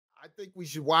I think we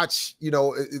should watch,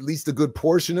 at least a good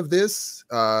portion of this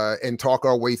and talk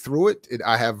our way through it.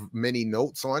 I have many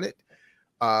notes on it.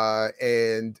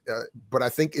 But I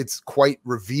think it's quite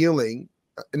revealing.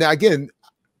 Now, again,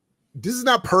 this is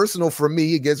not personal for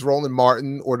me against Roland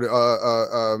Martin or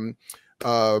the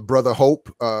Brother Hope,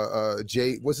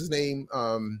 Jay, what's his name?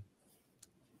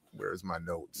 Where's my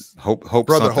notes? Hope,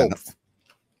 Brother something.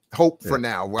 Hope for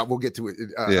now. Well, we'll get to it.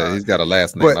 Yeah, he's got a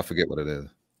last name. I forget what it is.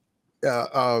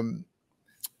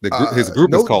 His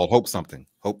group is called Hope something.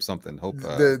 Hope something. Hope.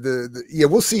 Yeah,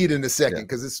 we'll see it in a second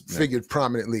because it's figured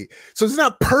prominently. So it's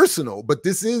not personal, but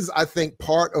this is, I think,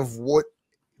 part of what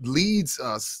leads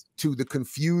us to the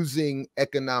confusing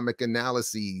economic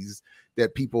analyses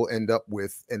that people end up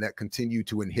with and that continue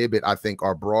to inhibit, I think,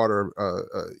 our broader,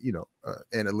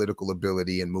 analytical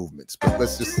ability and movements. But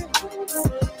let's just.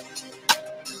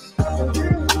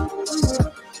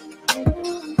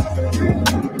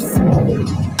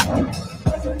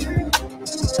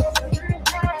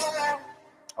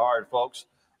 All right, folks.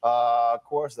 Of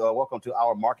course, welcome to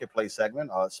our marketplace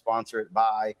segment, sponsored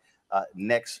by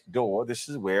Nextdoor. This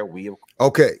is where we.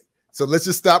 Okay, so let's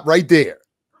just stop right there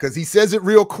because he says it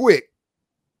real quick.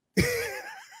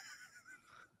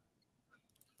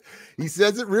 He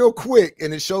says it real quick,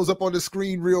 and it shows up on the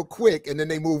screen real quick, and then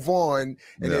they move on.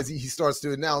 And as he starts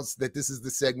to announce that this is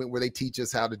the segment where they teach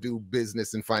us how to do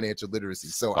business and financial literacy.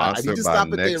 So I need to stop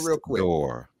it there real quick.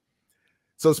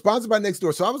 So sponsored by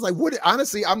Nextdoor. So I was like, what?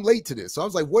 Honestly, I'm late to this. So I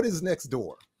was like, what is Nextdoor?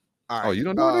 All right. Oh, you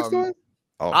don't know what Nextdoor is?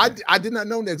 Oh, I did not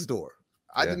know Nextdoor.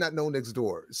 I did not know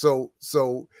Nextdoor. So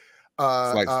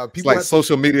it's like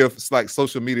social media. It's like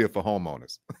social media for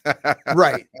homeowners.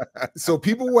 Right. So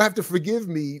people will have to forgive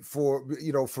me for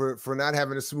not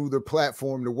having a smoother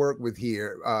platform to work with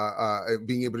here,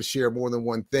 being able to share more than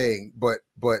one thing. But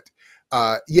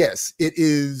yes, it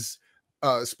is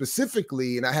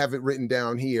specifically, and I have it written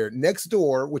down here,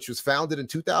 Nextdoor, which was founded in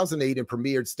 2008 and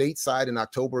premiered stateside in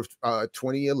October of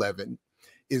 2011,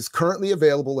 is currently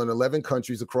available in 11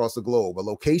 countries across the globe. A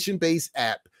location-based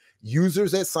app.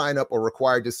 Users that sign up are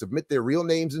required to submit their real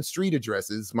names and street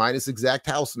addresses, minus exact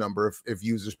house number if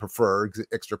users prefer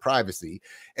extra privacy,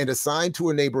 and assigned to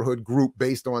a neighborhood group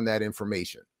based on that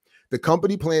information. The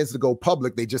company plans to go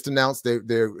public. They just announced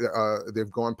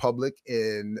they've gone public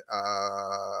in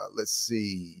let's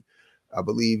see, I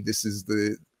believe this is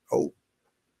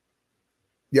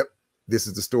this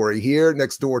is the story here.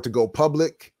 Nextdoor to go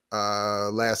public.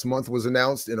 Last month was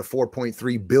announced in a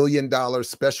 $4.3 billion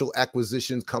special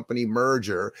acquisitions company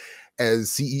merger as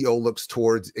CEO looks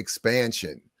towards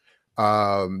expansion.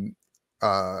 The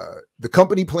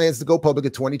company plans to go public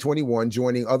in 2021,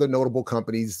 joining other notable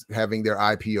companies having their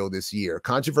IPO this year.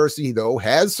 Controversy, though,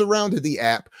 has surrounded the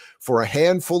app for a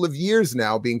handful of years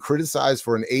now, being criticized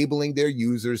for enabling their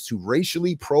users to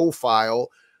racially profile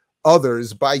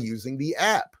others by using the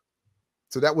app.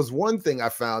 So that was one thing I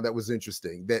found that was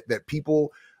interesting, that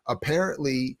people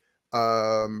apparently,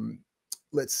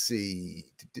 let's see.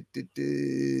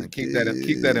 And keep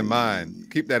that in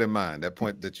mind. Keep that in mind. That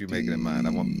point that you're making in mind. I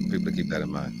want people to keep that in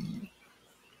mind.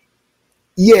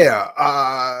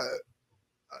 Yeah.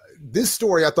 This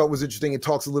story I thought was interesting. It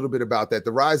talks a little bit about that.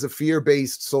 The rise of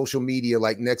fear-based social media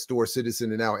like Nextdoor,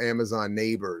 Citizen, and now Amazon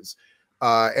Neighbors.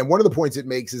 And one of the points it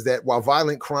makes is that while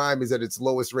violent crime is at its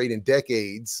lowest rate in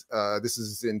decades, this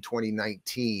is in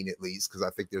 2019 at least, because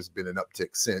I think there's been an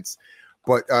uptick since,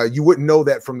 but you wouldn't know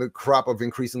that from the crop of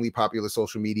increasingly popular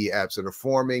social media apps that are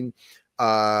forming,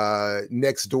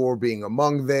 Nextdoor being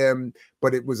among them,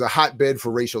 but it was a hotbed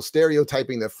for racial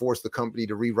stereotyping that forced the company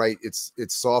to rewrite its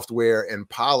software and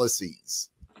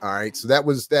policies. All right, so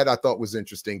that I thought was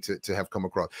interesting to have come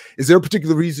across. Is there a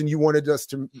particular reason you wanted us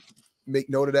to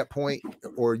make note of that point,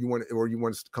 or you want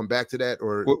us to come back to that,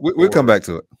 or we'll come back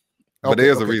to it? But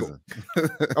there's a reason. Cool.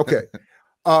 Okay.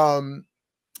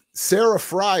 Sarah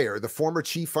Fryer, the former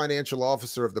chief financial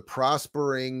officer of the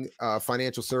prospering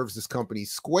financial services company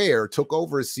Square, took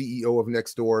over as CEO of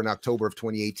Nextdoor in October of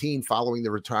 2018, following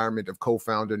the retirement of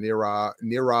co-founder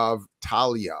Nirav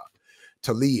Talia.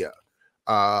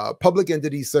 Public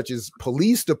entities such as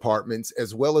police departments,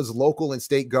 as well as local and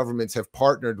state governments, have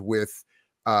partnered with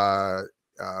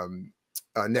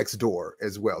Nextdoor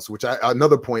as well. So,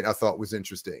 another point I thought was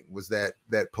interesting was that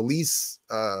police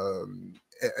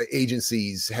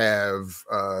agencies have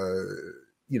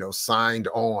signed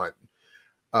on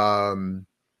to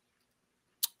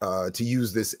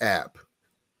use this app.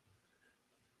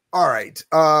 All right.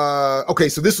 Okay,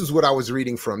 so this is what I was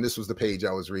reading from. This was the page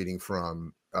I was reading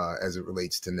from as it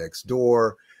relates to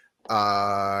Nextdoor.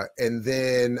 And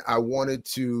then I wanted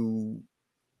to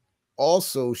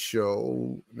also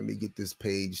show, let me get this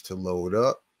page to load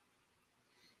up.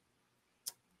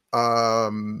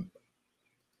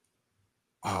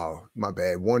 Oh, my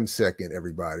bad. 1 second,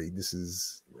 everybody. This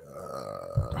is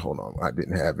hold on. I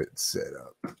didn't have it set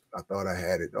up. I thought I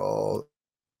had it all.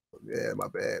 Yeah, my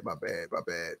bad.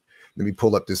 Let me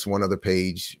pull up this one other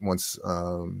page once.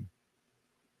 Oh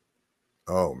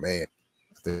man,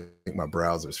 I think my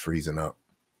browser's freezing up.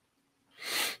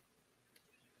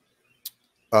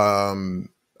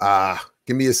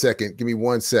 Give me a second. Give me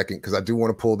 1 second, because I do want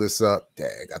to pull this up.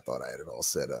 Dang, I thought I had it all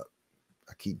set up.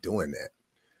 I keep doing that.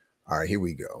 All right, here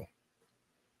we go.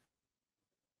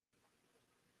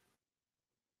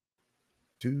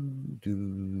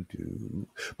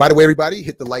 By the way, everybody,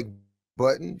 hit the like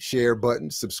button, share button,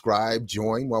 subscribe,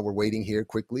 join while we're waiting here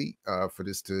quickly for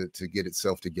this to get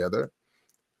itself together.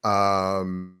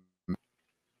 Because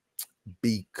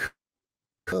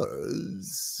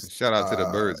shout out to the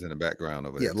birds in the background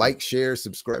over there. Yeah, like, share,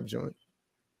 subscribe, join.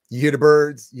 You hear the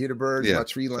birds? You hear the birds? Yeah, my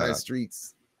tree-lined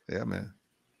streets. Yeah, man.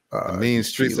 The mean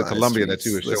streets of Columbia that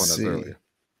you were showing us earlier.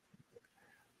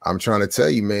 I'm trying to tell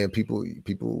you, man, people,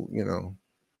 you know,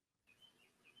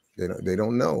 they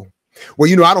don't know. Well,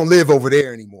 you know, I don't live over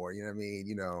there anymore. You know what I mean?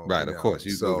 You know, right? Of course,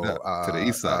 you moved up to the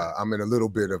east side. I'm in a little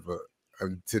bit of a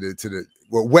to the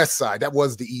west side. That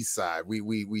was the east side. We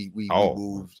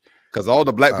moved. Because all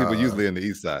the black people usually in the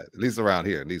east side, at least around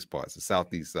here in these parts, the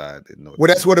southeast side. Well,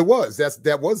 that's what it was.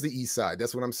 That was the east side.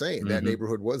 That's what I'm saying. That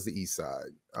neighborhood was the east side.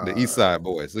 The east side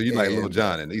boys. So you like Little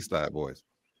John and the east side boys.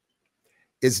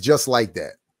 It's just like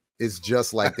that. It's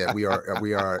just like that. We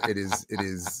are. It is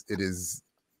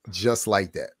just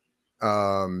like that.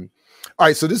 All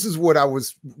right. So this is what I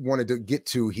wanted to get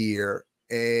to here,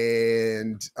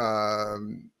 and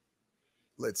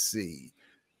let's see.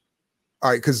 All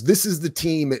right, because this is the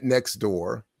team at Next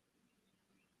Door.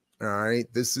 All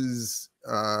right, this is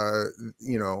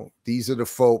you know, these are the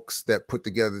folks that put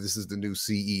together. This is the new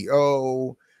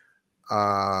CEO.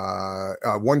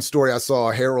 One story I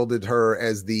saw heralded her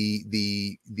as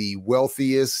the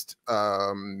wealthiest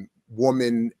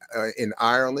woman in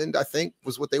Ireland, I think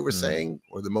was what they were saying,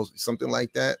 or the most, something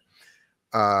like that,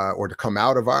 or to come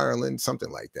out of Ireland,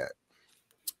 something like that.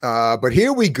 But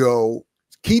here we go.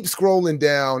 Keep scrolling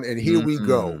down, and here we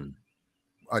go.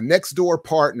 A Next Door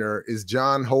partner is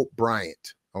John Hope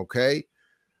Bryant. Okay,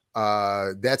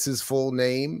 that's his full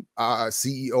name.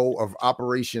 CEO of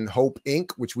Operation Hope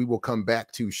Inc., which we will come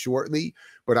back to shortly.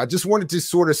 But I just wanted to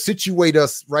sort of situate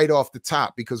us right off the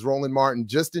top, because Roland Martin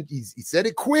he said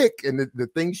it quick, and the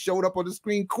thing showed up on the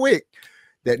screen quick,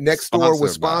 that Next Door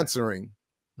was sponsoring.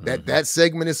 That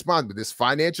segment is sponsored. This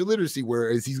financial literacy,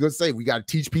 whereas he's going to say we got to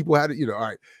teach people how to, you know, all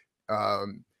right.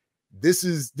 This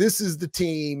is the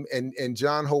team, and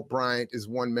John Hope Bryant is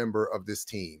one member of this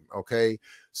team. Okay,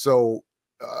 so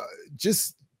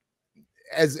just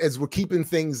as we're keeping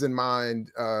things in mind,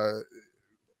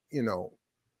 you know,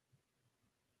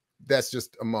 that's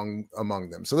just among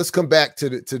them. So let's come back to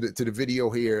the video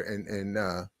here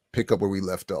and pick up where we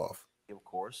left off. Of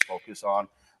course, focus on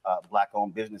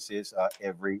Black-owned businesses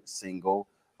every single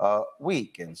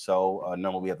week. And so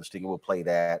normally we have the stinger. We'll play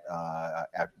that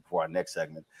before our next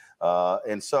segment.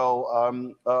 And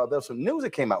so there's some news that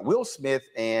came out. Will Smith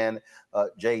and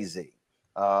Jay-Z.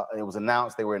 It was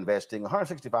announced they were investing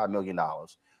 $165 million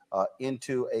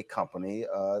into a company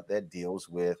that deals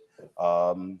with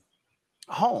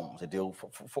homes, a deal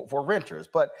for renters.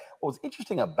 But what was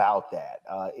interesting about that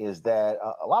is that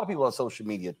a lot of people on social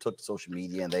media took to social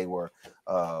media, and they were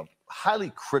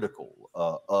highly critical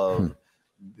of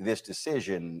this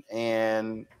decision,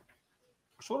 and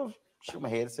sort of shook my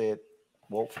head and said,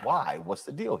 well, why? What's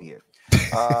the deal here?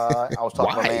 I was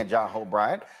talking to my man, John Hope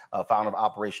Bryant, founder of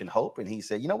Operation Hope, and he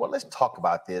said, you know what, let's talk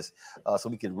about this so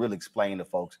we can really explain to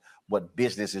folks what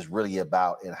business is really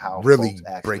about and how really folks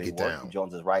actually break it work down.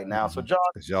 Jones is right now. So, John,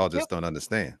 y'all just don't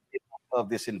understand of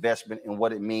this investment and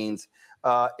what it means,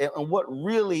 and what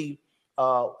really,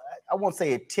 I won't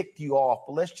say it ticked you off,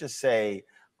 but let's just say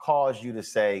caused you to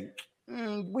say,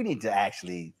 we need to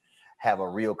actually have a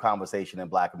real conversation in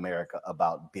Black America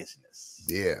about business.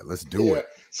 Yeah, let's do it.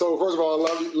 So first of all,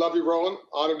 I love you, Roland.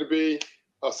 Honored to be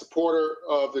a supporter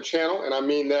of the channel, and I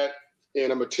mean that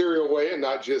in a material way and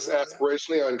not just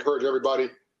aspirationally. I encourage everybody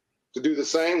to do the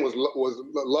same. Was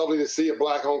lovely to see a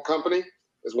Black-owned company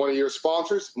as one of your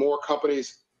sponsors. More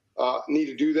companies need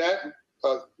to do that.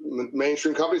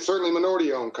 Mainstream companies, certainly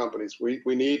minority-owned companies. We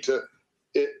need to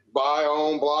buy our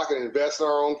own block and invest in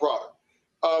our own product.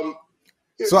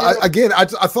 So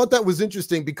I thought that was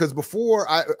interesting, because before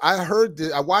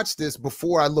I watched this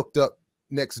before I looked up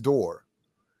Next Door,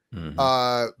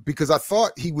 because I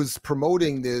thought he was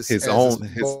promoting this his.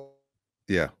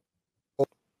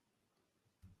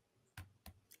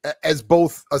 as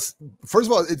both first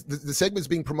of all, the segment's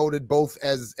being promoted both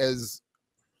as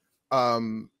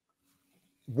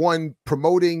one,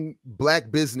 promoting Black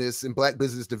business and Black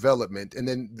business development, and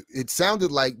then it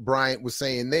sounded like Bryant was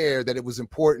saying there that it was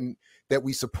important that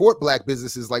we support Black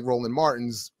businesses like Roland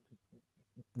Martin's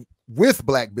with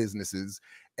Black businesses,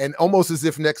 and almost as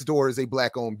if Nextdoor is a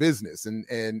Black-owned business, and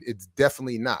it's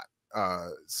definitely not.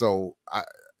 So I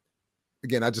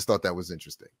just thought that was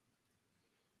interesting.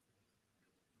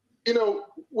 You know,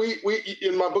 we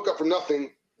in my book Up From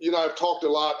Nothing, you know, I've talked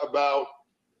a lot about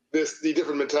the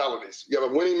different mentalities. You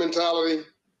have a winning mentality,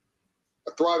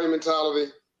 a thriving mentality,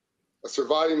 a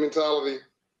surviving mentality,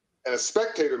 and a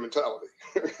spectator mentality.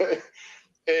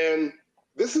 And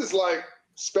this is like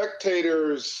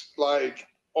spectators like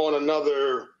on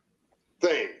another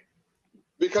thing.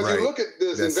 Because you look at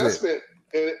this investment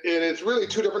and it's really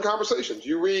two different conversations.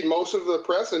 You read most of the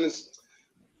press and it's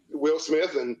Will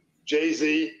Smith and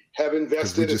Jay-Z have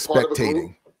invested as part of a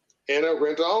group in a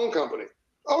rent-to-own company.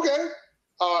 Okay.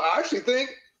 I actually think,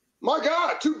 my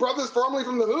God, two brothers formerly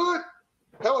from the hood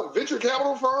have a venture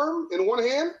capital firm in one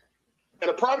hand and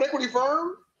a private equity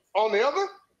firm on the other.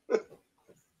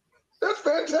 That's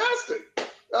fantastic.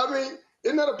 I mean,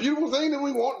 isn't that a beautiful thing that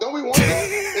we want? Don't we want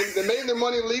that? And making their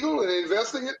money legal and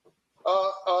investing it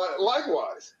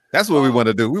likewise. That's what we want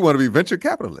to do. We want to be venture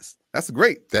capitalists. That's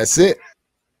great. That's it.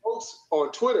 Folks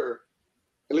on Twitter,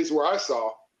 at least where I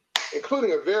saw,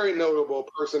 including a very notable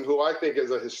person who I think is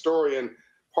a historian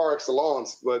par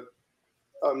excellence, but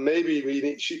maybe we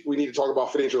need to talk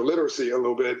about financial literacy a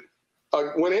little bit.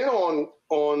 Went in on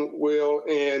Will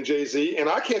and Jay-Z, and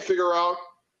I can't figure out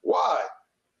why.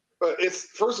 It's,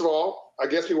 first of all, I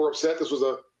guess people were upset this was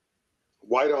a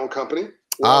white-owned company.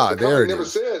 Well, there it never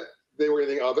is. said they were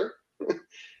anything other.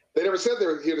 They never said they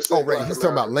were here to save Black He's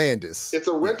talking about Landis. It's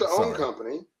a rent-to-own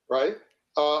company, right?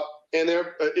 And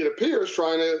they're, it appears,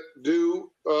 trying to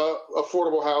do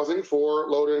affordable housing for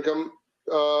low-income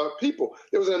people.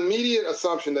 There was an immediate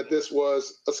assumption that this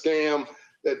was a scam,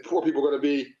 that poor people are going to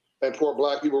be, and poor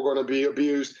Black people are going to be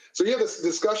abused. So you have this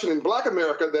discussion in Black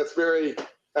America that's very,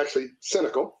 actually,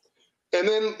 cynical. And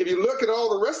then if you look at all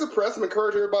the rest of the press, I'm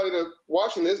encouraging everybody to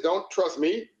watching this, don't trust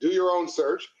me, do your own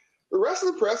search. The rest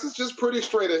of the press is just pretty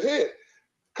straight ahead.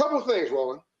 Couple of things,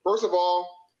 Roland. First of all,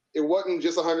 it wasn't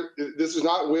just this is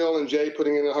not Will and Jay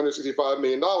putting in $165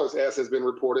 million, as has been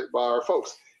reported by our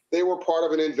folks. They were part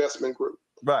of an investment group.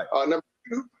 Right.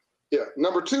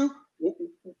 Number two,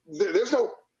 there's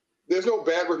no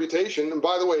bad reputation. And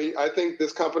by the way, I think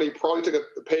this company probably took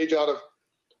a page out of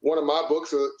one of my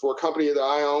books for a company that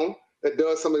I own that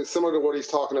does something similar to what he's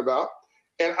talking about.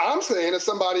 And I'm saying, as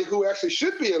somebody who actually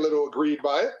should be a little aggrieved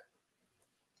by it,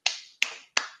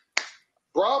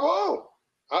 bravo.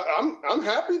 I'm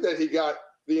happy that he got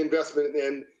the investment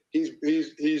and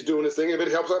he's doing this thing if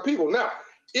it helps our people. Now,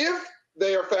 if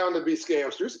they are found to be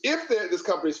scamsters, if this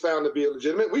company is found to be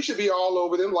illegitimate, we should be all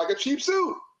over them like a cheap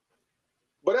suit.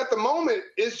 But at the moment,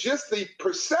 it's just the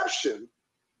perception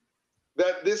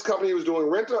that this company was doing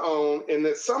rent to own, and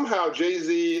that somehow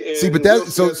Jay-Z and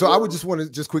so I would just want to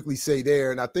just quickly say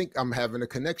there, and I think I'm having a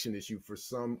connection issue for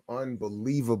some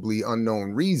unbelievably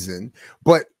unknown reason,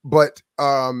 but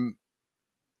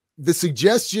the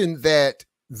suggestion that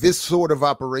this sort of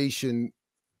operation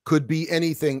could be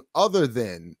anything other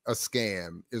than a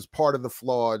scam is part of the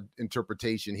flawed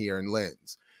interpretation here in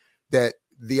Lens. That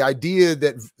the idea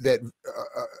that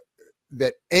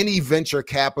any venture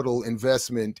capital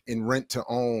investment in rent to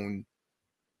own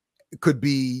could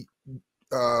be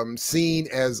seen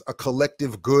as a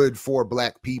collective good for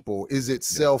Black people is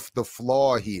itself the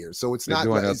flaw here. So it's not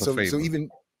like, so even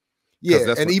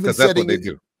even setting what they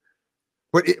do.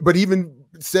 But even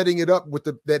setting it up with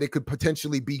that it could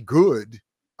potentially be good,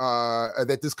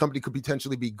 that this company could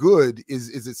potentially be good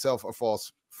is itself a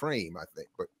false frame, I think.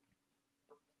 But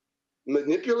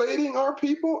manipulating our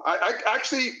people, I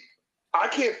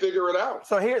can't figure it out.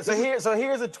 So here's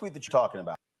a tweet that you're talking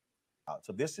about.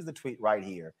 So this is the tweet right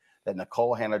here that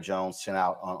Nicole Hannah-Jones sent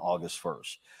out on August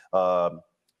 1st.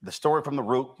 The story from The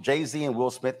Root: Jay-Z and Will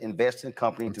Smith invest in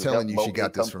company to help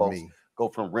low-income folks go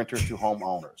from renters to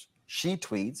homeowners. She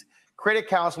tweets, credit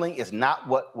counseling is not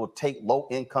what will take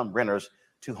low-income renters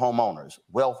to homeowners.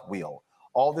 Wealth will.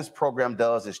 All this program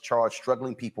does is charge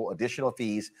struggling people additional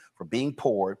fees for being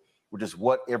poor, which is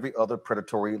what every other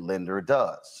predatory lender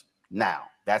does. Now,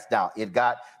 it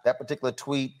got that particular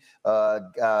tweet,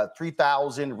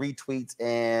 3,000 retweets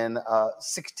and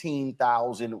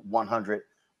 16,100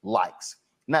 likes.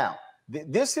 Now,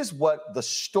 this is what the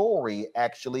story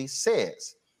actually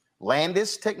says.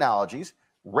 Landis Technologies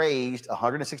raised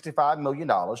 $165 million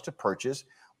to purchase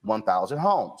 1,000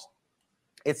 homes.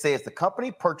 It says the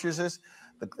company purchases,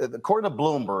 according to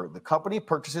Bloomberg, the company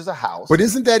purchases a house. But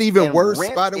isn't that even worse,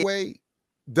 by the way?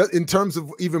 In terms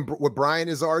of even what Brian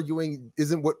is arguing,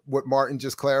 isn't what Martin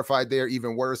just clarified there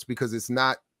even worse, because it's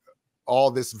not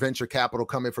all this venture capital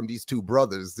coming from these two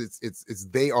brothers. It's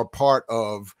they are part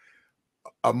of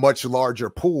a much larger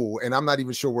pool, and I'm not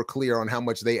even sure we're clear on how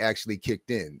much they actually kicked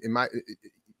in.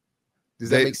 Does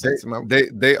that make sense?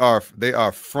 They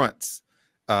are fronts.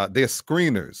 They're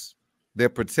screeners. They're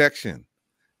protection,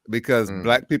 because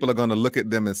Black people are going to look at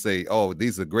them and say, "Oh,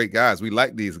 these are great guys. We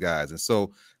like these guys," and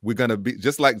so we're going to be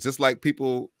just like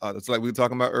people. It's like we were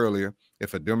talking about earlier.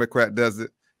 If a Democrat does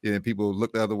it, and people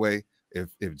look the other way.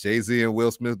 If Jay-Z and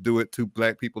Will Smith do it, two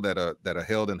Black people that are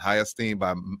held in high esteem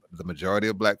by the majority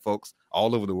of Black folks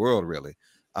all over the world, really,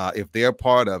 if they're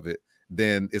part of it,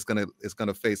 then it's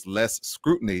gonna face less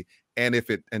scrutiny. And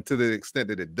and to the extent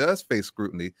that it does face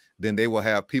scrutiny, then they will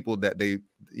have people that they,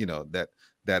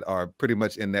 that are pretty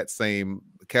much in that same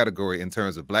category in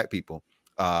terms of Black people,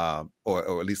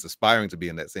 or at least aspiring to be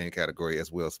in that same category as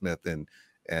Will Smith and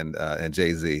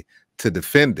Jay-Z, to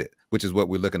defend it, which is what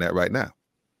we're looking at right now.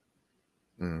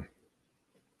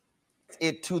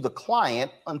 It to the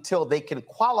client until they can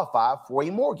qualify for a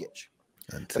mortgage.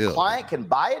 The client can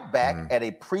buy it back at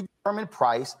a predetermined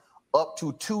price up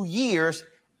to 2 years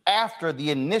after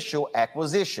the initial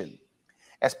acquisition.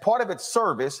 As part of its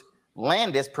service,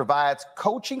 Landis provides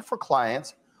coaching for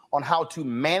clients on how to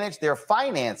manage their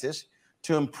finances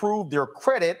to improve their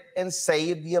credit and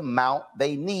save the amount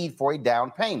they need for a down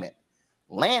payment.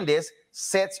 Landis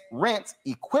sets rents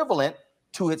equivalent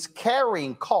to its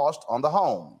carrying cost on the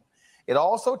home. It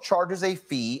also charges a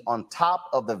fee on top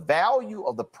of the value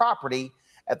of the property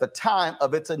at the time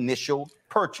of its initial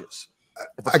purchase.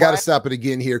 I got to stop it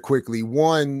again here quickly.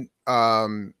 One,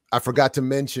 I forgot to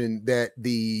mention that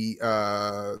the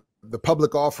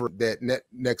public offer that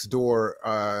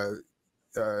Nextdoor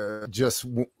just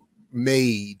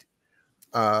made,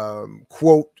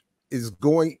 quote, is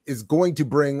going to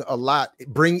bring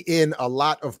in a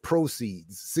lot of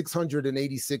proceeds,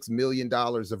 $686 million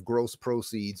of gross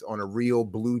proceeds on a real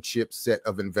blue chip set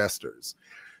of investors.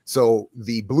 So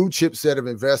the blue chip set of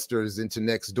investors into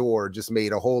Nextdoor just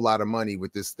made a whole lot of money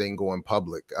with this thing going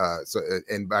public.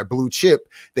 And by blue chip,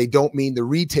 they don't mean the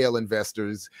retail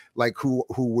investors, like who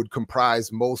would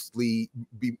comprise mostly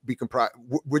be comprised,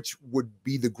 which would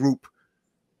be the group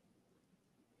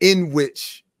in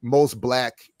which most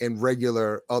Black and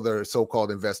regular other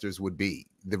so-called investors would be.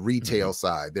 The retail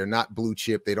side. They're not blue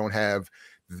chip. They don't have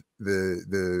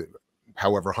the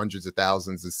however hundreds of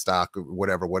thousands of stock or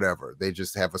whatever. They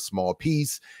just have a small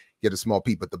piece, get a small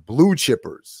piece. But the blue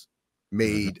chippers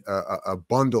made a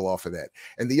bundle off of that.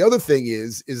 And the other thing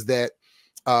is that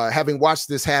having watched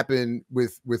this happen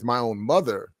with my own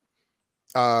mother,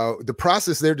 the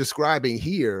process they're describing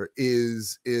here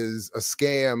is a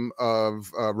scam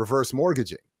of reverse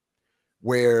mortgaging,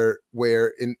 where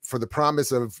for the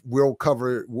promise of we'll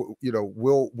cover,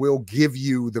 we'll give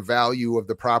you the value of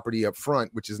the property up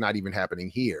front, which is not even happening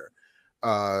here.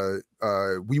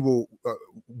 We will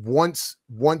once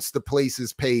the place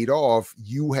is paid off,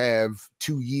 you have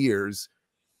 2 years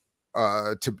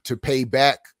to pay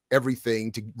back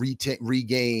everything to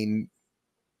regain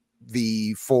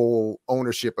the full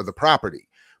ownership of the property.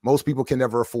 Most people can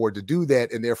never afford to do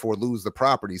that and therefore lose the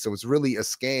property. So it's really a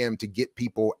scam to get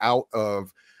people out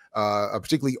of,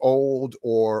 particularly old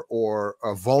or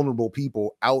vulnerable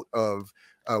people, out of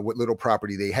what little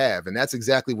property they have. And that's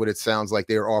exactly what it sounds like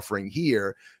they're offering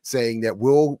here, saying that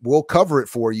we'll cover it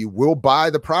for you. We'll buy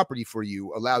the property for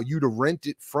you, allow you to rent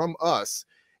it from us.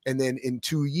 And then in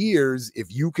 2 years,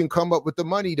 if you can come up with the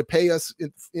money to pay us,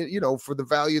 for the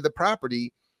value of the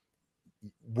property,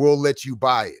 we'll let you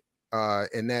buy it.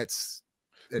 And that's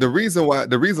the reason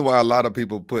why a lot of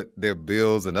people put their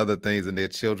bills and other things in their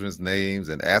children's names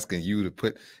and asking you to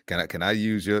put, can I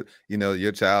use your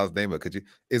child's name, or could you,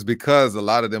 is because a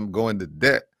lot of them go into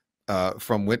debt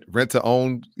from rent to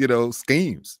own,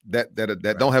 schemes that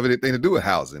don't have anything to do with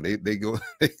housing. They go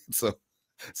so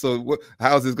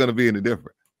how is this going to be any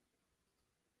different?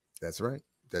 That's right.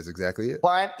 That's exactly it.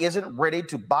 Client isn't ready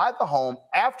to buy the home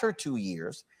after 2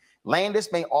 years.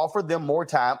 Landis may offer them more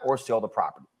time or sell the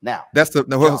property. Now,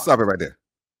 we'll stop it right there.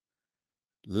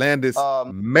 Landis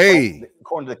may,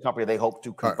 according to the company, they hope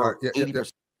to convert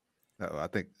 80%. I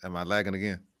think, am I lagging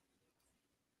again?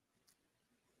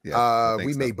 Yeah,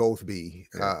 we may both be.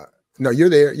 No, you're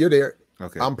there. You're there.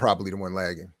 Okay, I'm probably the one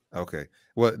lagging. Okay,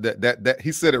 well, that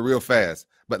he said it real fast,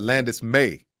 but Landis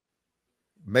may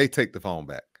take the phone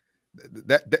back.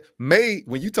 That may,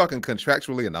 when you're talking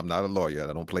contractually, and I'm not a lawyer,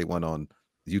 I don't play one on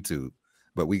YouTube,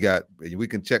 but we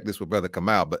can check this with Brother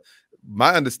Kamal. But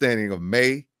my understanding of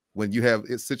May, when you have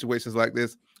situations like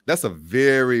this, that's a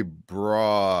very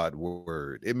broad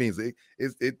word. It means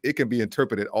it can be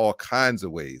interpreted all kinds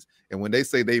of ways. And when they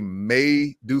say they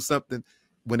may do something,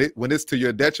 when it's to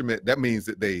your detriment, that means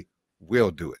that they will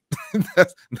do it.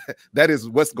 that is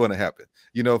what's going to happen.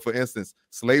 You know, for instance,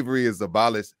 slavery is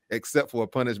abolished except for a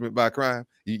punishment by crime.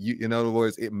 In other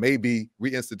words, it may be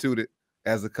reinstituted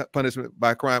as a punishment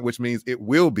by crime, which means it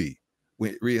will be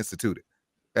reinstituted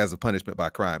as a punishment by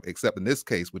crime, except in this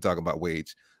case, we're talking about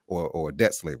wage or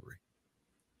debt slavery.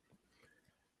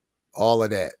 All of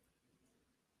that.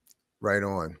 Right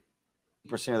on.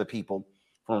 % of the people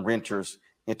from renters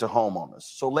into homeowners.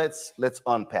 So let's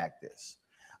unpack this.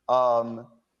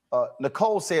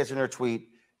 Nicole says in her tweet,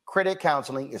 credit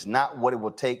counseling is not what it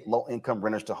will take low-income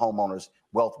renters to homeowners.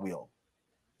 Wealth will.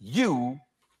 You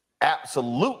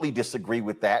absolutely disagree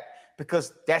with that,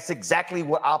 because that's exactly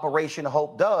what Operation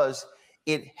Hope does.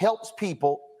 It helps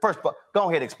people first, but go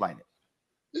ahead and explain it.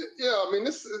 Yeah, I mean,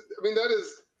 that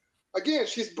is, again,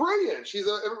 she's brilliant.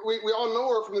 We all know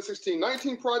her from the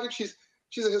 1619 Project.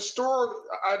 She's a historian.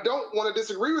 I don't want to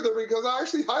disagree with her because I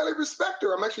actually highly respect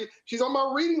her. She's on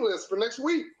my reading list for next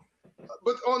week.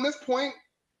 But on this point,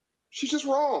 she's just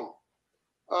wrong.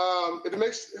 If it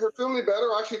makes her feel any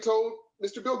better, I actually told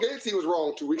Mr. Bill Gates he was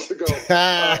wrong 2 weeks ago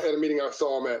at a meeting I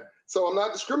saw him at. So I'm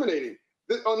not discriminating.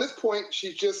 On this point,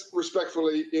 she's just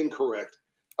respectfully incorrect.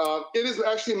 It is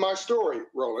actually my story,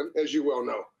 Roland, as you well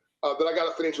know, that I got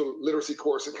a financial literacy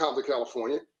course in Compton,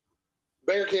 California.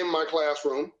 Banker came in my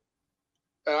classroom,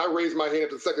 and I raised my hand at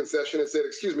the second session and said,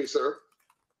 "Excuse me, sir,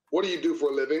 what do you do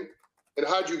for a living? And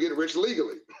how'd you get rich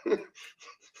legally?"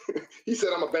 He said,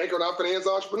 "I'm a banker and I finance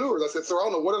entrepreneurs." I said, "Sir, I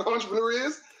don't know what an entrepreneur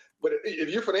is, but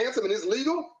if you finance them and it's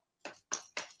legal,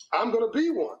 I'm going to be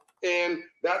one." And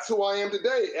that's who I am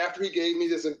today after he gave me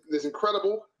this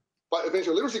incredible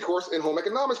financial literacy course in home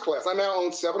economics class. I now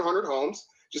own 700 homes,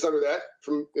 just under that,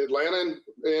 from Atlanta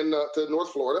and to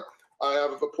North Florida. I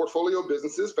have a portfolio of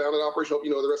businesses, founded Operation Hope.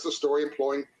 You know the rest of the story,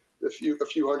 employing a few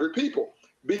hundred people.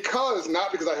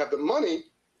 Not because I have the money,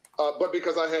 but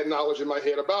because I had knowledge in my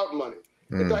head about money.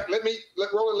 In fact,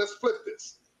 let's flip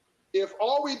this. If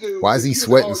all we do— Why is he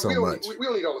sweating so much? We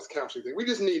don't need all this counseling thing. We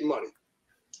just need money.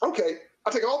 Okay,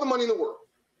 I'll take all the money in the world.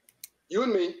 You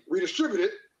and me, redistribute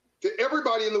it to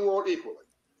everybody in the world equally.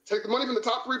 Take the money from the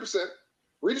top 3%,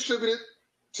 redistribute it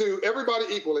to everybody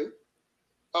equally.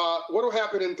 What will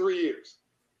happen in 3 years?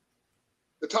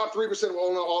 The top 3% will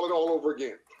own it all over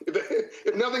again.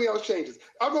 If nothing else changes,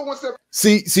 I'll go one step.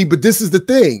 See, but this is the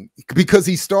thing, because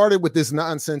he started with this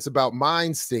nonsense about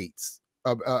mind states,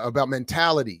 about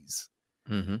mentalities.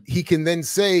 He can then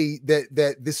say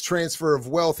that this transfer of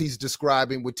wealth he's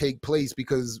describing would take place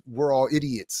because we're all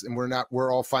idiots and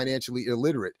we're all financially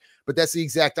illiterate. But that's the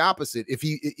exact opposite. If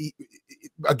he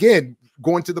again,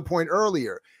 going to the point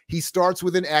earlier, he starts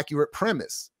with an accurate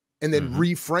premise and then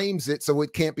reframes it so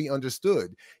it can't be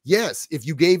understood. Yes, if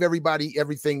you gave everybody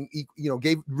everything,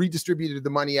 redistributed the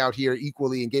money out here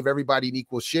equally and gave everybody an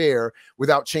equal share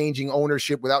without changing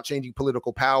ownership, without changing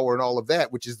political power and all of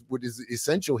that, which is what is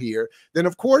essential here, then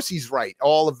of course he's right.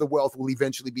 All of the wealth will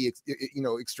eventually be,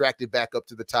 extracted back up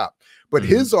to the top. But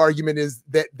his argument is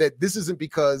that this isn't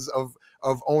because of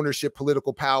ownership,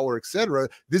 political power, etc.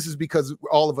 This is because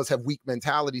all of us have weak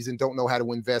mentalities and don't know how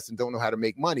to invest and don't know how to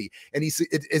make money. And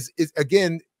it is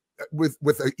again with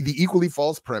the equally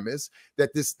false premise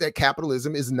that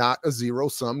capitalism is not a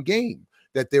zero-sum game,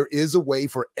 that there is a way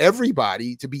for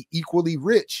everybody to be equally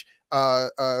rich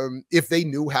if they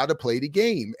knew how to play the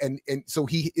game. And so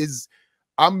he is.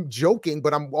 I'm joking,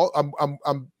 but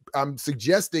I'm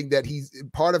suggesting that he's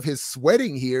part of his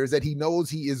sweating here is that he knows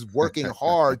he is working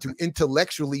hard to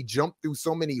intellectually jump through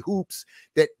so many hoops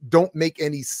that don't make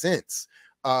any sense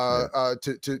to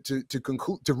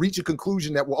reach a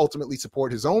conclusion that will ultimately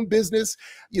support his own business,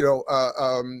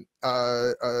 and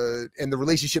the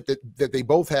relationship that they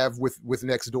both have with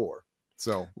next door.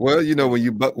 So, well,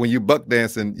 when you buck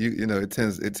dancing, it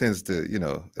tends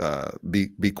to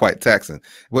be quite taxing.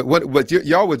 What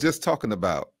y'all were just talking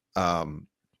about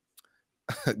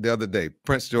the other day,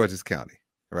 Prince George's County,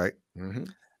 right?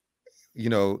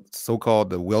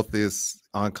 So-called the wealthiest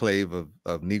enclave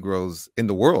of Negroes in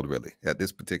the world, really, at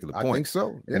this particular point. I think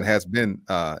so, yeah. And has been,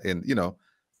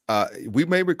 we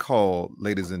may recall,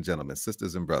 ladies and gentlemen,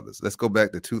 sisters and brothers, let's go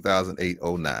back to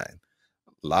 2008-09.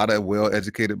 A lot of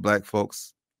well-educated Black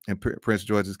folks in Prince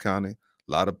George's County.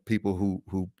 A lot of people who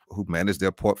manage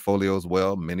their portfolios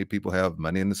well. Many people have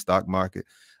money in the stock market.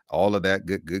 All of that,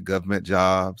 good government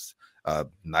jobs.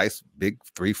 Nice big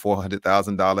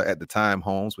 $300,000-$400,000 at the time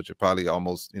homes, which are probably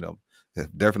almost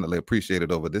have definitely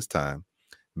appreciated over this time.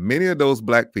 Many of those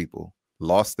Black people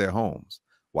lost their homes.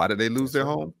 Why did they lose their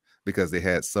home? Because they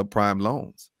had subprime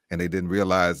loans, and they didn't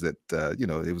realize that you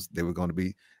know, they were going to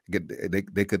be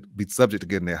they could be subject to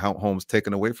getting their homes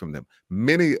taken away from them.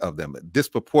 Many of them,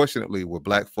 disproportionately, were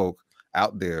Black folk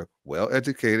out there, well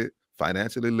educated,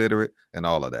 financially literate, and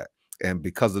all of that. And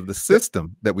because of the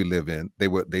system that we live in,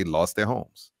 they lost their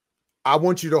homes. I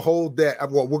want you to hold that.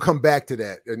 Well, we'll come back to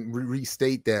that and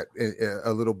restate that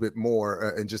a little bit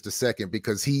more in just a second,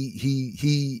 because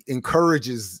he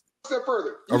encourages step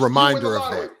further. a reminder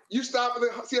of that. You stop and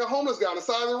see a homeless guy on the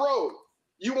side of the road.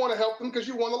 You want to help them because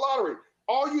you won the lottery.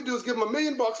 All you do is give him $1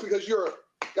 million because you're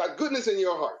got goodness in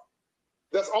your heart.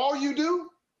 That's all you do.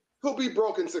 He'll be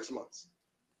broke in 6 months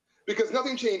because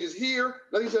nothing changes here.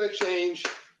 Nothing's going to change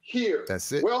here.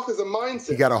 That's it. Wealth is a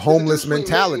mindset. He got a homeless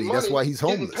mentality. That's why he's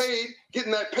homeless. Getting paid,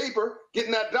 getting that paper,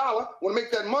 getting that dollar. Want to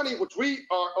make that money, which we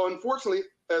are unfortunately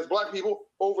as Black people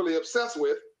overly obsessed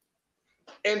with,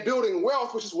 and building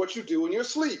wealth, which is what you do in your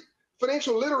sleep.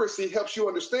 Financial literacy helps you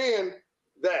understand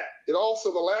that. It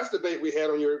also, the last debate we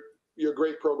had on your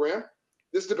great program,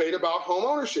 this debate about home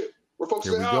ownership, where folks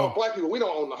say, oh, Black people, we don't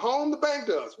own the home, the bank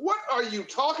does. What are you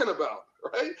talking about,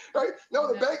 right?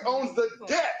 No, the bank owns the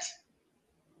debt.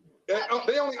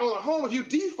 They only own a home if you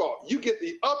default. You get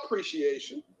the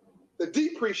appreciation, the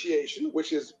depreciation,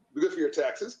 which is good for your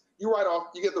taxes. You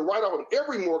get the write-off on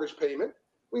every mortgage payment.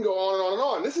 We can go on and on and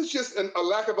on. This is just a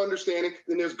lack of understanding.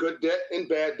 Then there's good debt and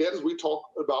bad debt, as we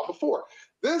talked about before.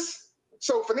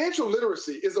 So financial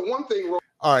literacy is the one thing.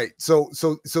 All right. So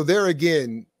there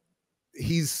again,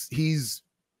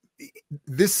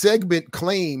 this segment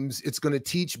claims it's going to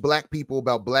teach Black people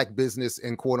about Black business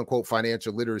and quote unquote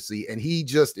financial literacy. And he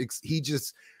just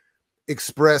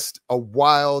expressed a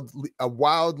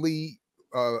wildly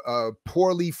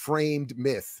poorly framed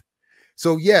myth.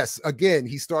 So yes, again,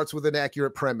 he starts with an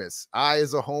accurate premise. I,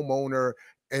 as a homeowner,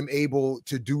 am able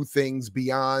to do things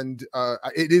beyond,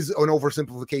 it is an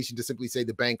oversimplification to simply say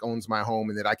the bank owns my home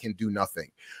and that I can do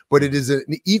nothing. But it is an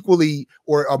equally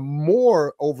or a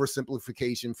more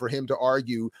oversimplification for him to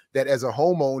argue that as a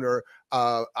homeowner,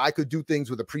 I could do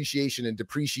things with appreciation and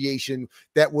depreciation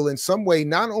that will in some way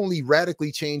not only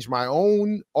radically change my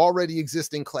own already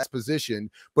existing class position,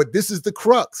 but this is the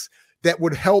crux, that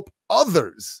would help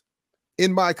others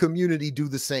in my community do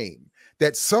the same.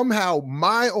 That somehow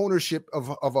my ownership of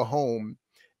a home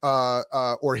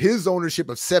or his ownership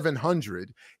of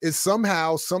 700 is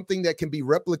somehow something that can be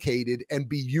replicated and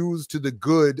be used to the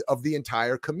good of the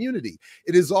entire community.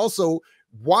 It is also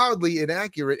wildly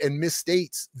inaccurate and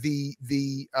misstates the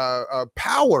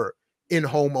power in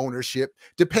home ownership,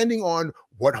 depending on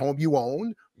what home you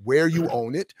own, where you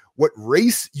own it, what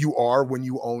race you are when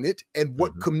you own it, and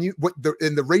what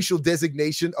the racial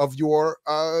designation of your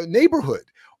neighborhood.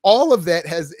 All of that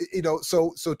has, you know,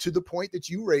 so to the point that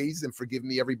you raised, and forgive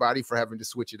me, everybody, for having to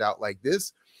switch it out like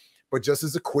this, but just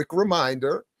as a quick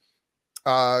reminder,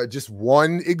 just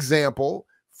one example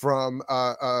from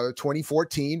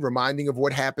 2014, reminding of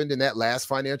what happened in that last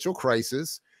financial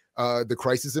crisis, the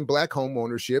crisis in Black home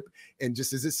ownership. And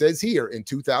just as it says here, in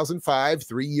 2005,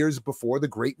 3 years before the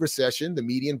Great Recession, the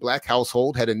median Black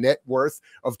household had a net worth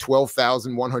of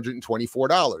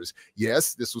 $12,124.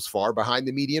 Yes, this was far behind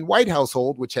the median white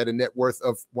household, which had a net worth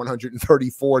of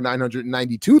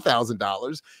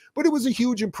 $134,992,000. But it was a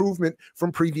huge improvement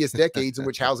from previous decades in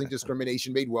which housing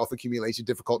discrimination made wealth accumulation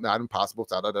difficult, not impossible,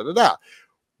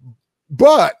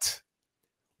 But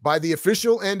by the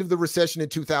official end of the recession in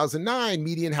 2009,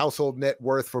 median household net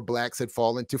worth for Blacks had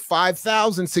fallen to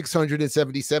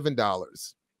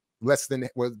 $5,677, less than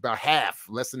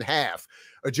half.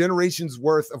 A generation's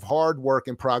worth of hard work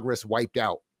and progress wiped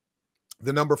out.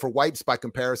 The number for whites, by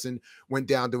comparison, went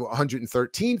down to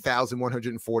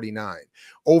 113,149.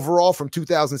 Overall, from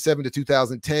 2007 to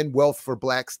 2010, wealth for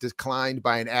Blacks declined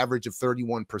by an average of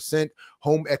 31%,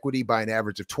 home equity by an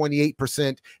average of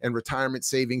 28%, and retirement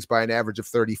savings by an average of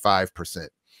 35%.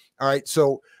 All right,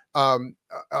 so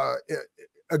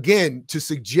again, to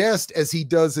suggest, as he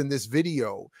does in this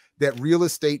video, that real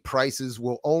estate prices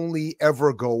will only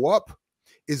ever go up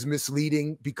is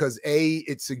misleading, because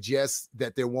it suggests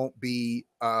that there won't be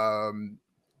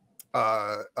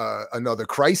another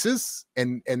crisis,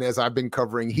 and as I've been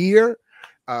covering here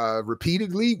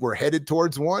repeatedly, we're headed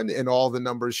towards one, and all the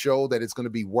numbers show that it's going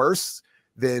to be worse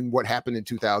than what happened in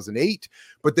 2008.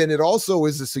 But then it also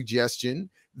is a suggestion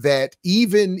that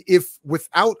even if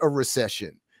without a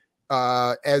recession,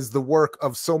 as the work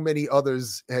of so many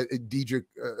others, Diedrich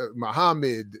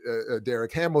Muhammad,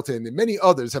 Derek Hamilton, and many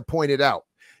others have pointed out,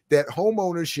 that home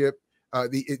ownership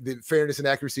the fairness and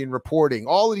accuracy in reporting.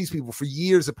 All of these people for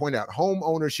years have pointed out home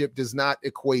ownership does not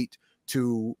equate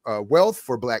to wealth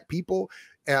for Black people.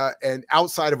 And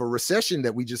outside of a recession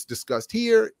that we just discussed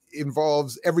here,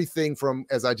 involves everything from,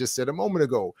 as I just said a moment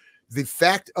ago, the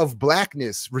fact of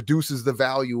Blackness reduces the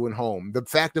value in home. The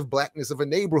fact of Blackness of a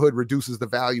neighborhood reduces the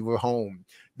value of a home.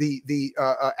 The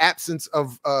absence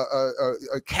of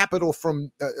capital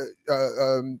from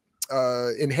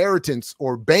inheritance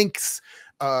or banks.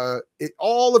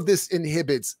 All of this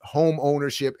inhibits home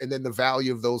ownership, and then the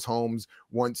value of those homes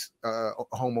once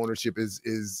home ownership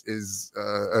is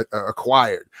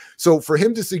acquired. So for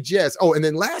him to suggest, oh, and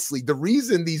then lastly, the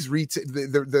reason these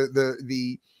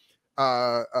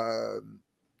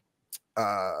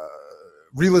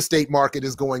real estate market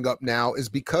is going up now is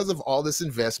because of all this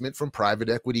investment from private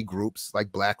equity groups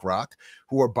like BlackRock,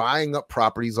 who are buying up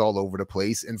properties all over the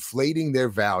place, inflating their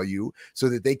value so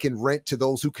that they can rent to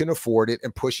those who can afford it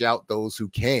and push out those who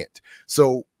can't.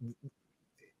 So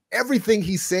everything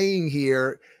he's saying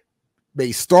here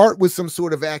may start with some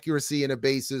sort of accuracy and a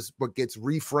basis, but gets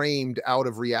reframed out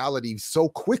of reality so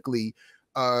quickly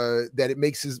that it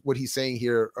makes what he's saying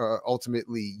here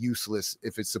ultimately useless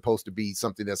if it's supposed to be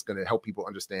something that's going to help people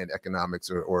understand economics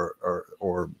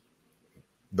or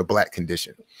the Black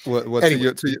condition. Well,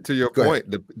 anyway, to your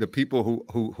point, the people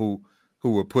who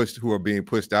are being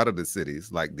pushed out of the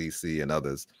cities like DC and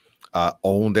others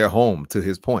own their home, to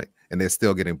his point, and they're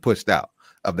still getting pushed out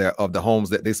of the homes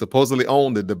that they supposedly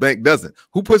own that the bank doesn't.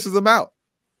 Who pushes them out?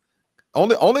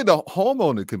 Only the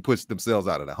homeowner can push themselves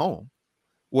out of the home.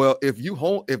 Well, if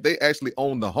they actually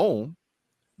own the home,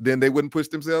 then they wouldn't push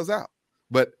themselves out.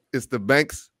 But it's the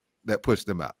banks that push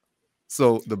them out.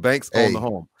 So the banks own the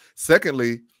home.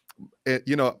 Secondly, I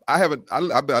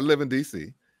live in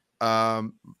DC.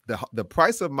 The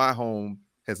price of my home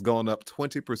has gone up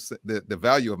 20%. The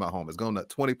value of my home has gone up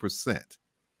 20%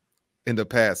 in the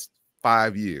past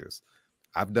 5 years.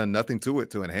 I've done nothing to it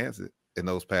to enhance it in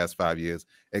those past 5 years,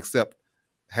 except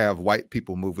have white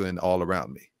people move in all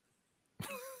around me.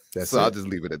 I'll just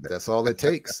leave it at that. That's all it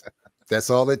takes. That's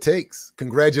all it takes.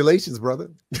 Congratulations, brother.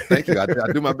 Thank you. I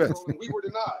do my best. We were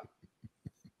denied.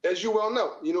 As you well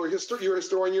know, you're a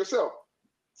historian yourself.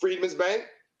 Freedmen's Bank,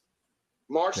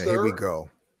 March 3rd. Here we go.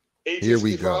 1865, here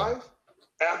we go.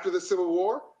 After the Civil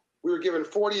War, we were given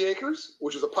 40 acres,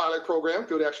 which was a pilot program,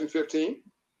 Field Action 15.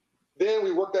 Then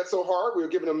we worked that so hard, we were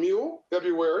given a mule,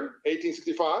 February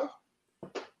 1865.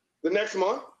 The next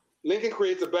month, Lincoln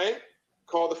creates a bank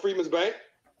called the Freedmen's Bank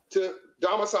to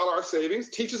domicile our savings,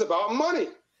 teach us about money.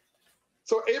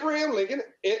 So Abraham Lincoln,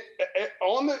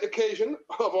 on the occasion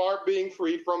of our being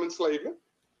freed from enslavement,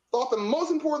 thought the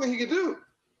most important thing he could do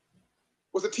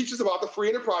was to teach us about the free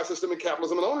enterprise system and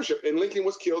capitalism and ownership. And Lincoln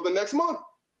was killed the next month.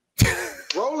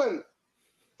 Roland,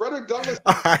 Frederick Douglass.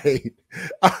 All right.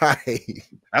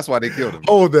 That's why they killed him.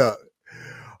 Hold up.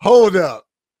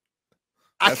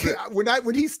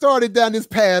 When he started down this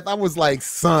path, I was like,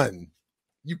 son,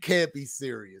 you can't be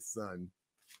serious, son.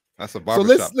 That's a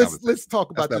barbershop. So let's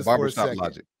talk about this for a second.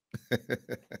 Logic.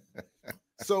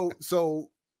 So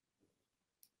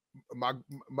my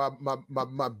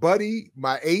buddy,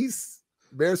 my ace,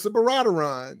 Marissa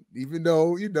Baradaran, even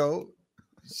though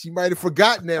she might have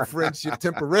forgotten that friendship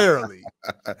temporarily.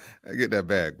 Get that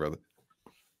bag, brother.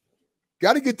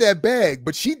 Got to get that bag,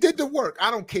 but she did the work.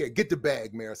 I don't care. Get the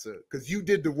bag, Marissa, because you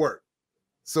did the work.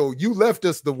 So you left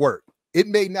us the work. It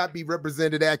may not be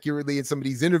represented accurately in some of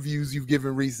these interviews you've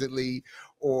given recently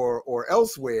or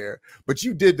elsewhere, but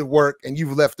you did the work and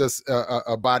you've left us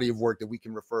a body of work that we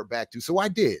can refer back to. So I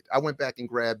did. I went back and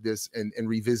grabbed this and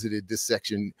revisited this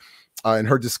section in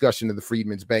her discussion of the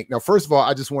Freedmen's Bank. Now, first of all,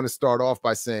 I just want to start off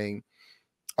by saying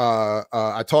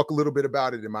I talk a little bit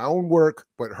about it in my own work,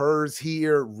 but hers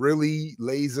here really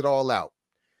lays it all out.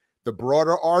 The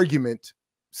broader argument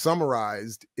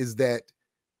summarized is that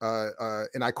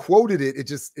and I quoted it. It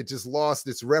just lost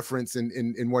its reference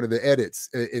in one of the edits.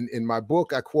 In my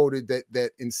book, I quoted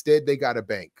that instead they got a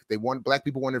bank. Black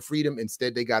people wanted freedom.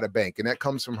 Instead, they got a bank, and that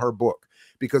comes from her book,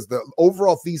 because the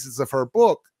overall thesis of her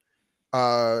book,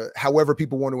 however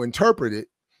people want to interpret it,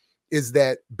 is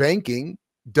that banking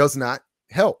does not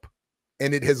help,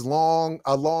 and it has a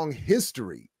long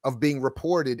history of being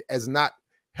reported as not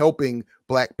helping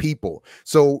Black people.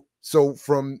 So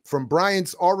from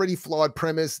Bryant's already flawed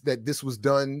premise that this was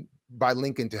done by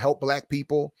Lincoln to help Black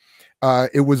people,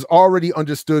 it was already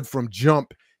understood from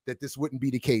jump that this wouldn't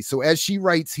be the case. So as she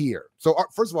writes here, so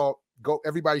first of all,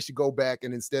 everybody should go back,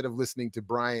 and instead of listening to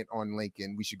Bryant on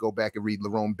Lincoln, we should go back and read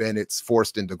Lerone Bennett's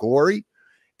Forced into Glory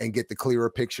and get the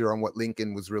clearer picture on what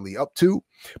Lincoln was really up to.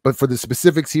 But for the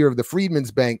specifics here of the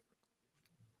Freedmen's Bank,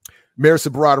 Marissa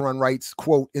Baratheron writes,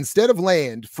 quote, instead of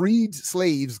land, freed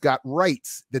slaves got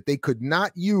rights that they could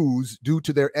not use due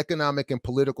to their economic and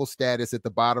political status at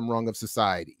the bottom rung of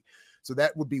society. So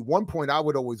that would be one point I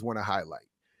would always want to highlight.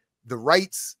 The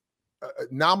rights,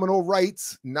 nominal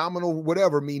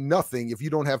whatever, mean nothing if you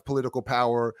don't have political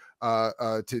power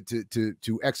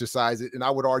to exercise it. And I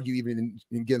would argue even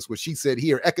against what she said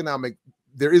here,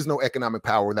 there is no economic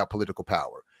power without political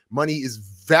power. Money is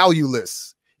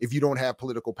valueless if you don't have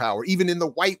political power. Even in the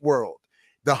white world,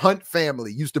 the Hunt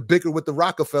family used to bicker with the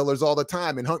Rockefellers all the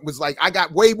time. And Hunt was like, I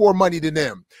got way more money than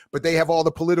them, but they have all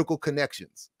the political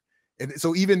connections. And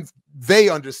so even they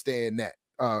understand that.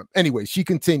 Anyway, she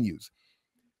continues.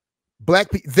 Black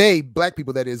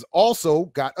people, that is, also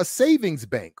got a savings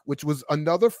bank, which was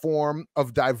another form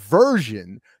of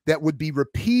diversion that would be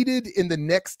repeated in the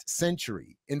next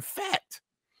century. In fact,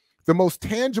 the most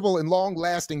tangible and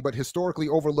long-lasting but historically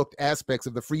overlooked aspects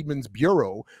of the Freedmen's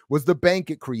Bureau was the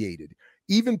bank it created.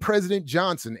 Even President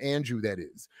Johnson, Andrew that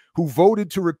is, who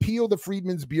voted to repeal the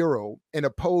Freedmen's Bureau and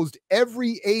opposed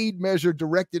every aid measure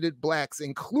directed at blacks,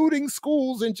 including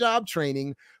schools and job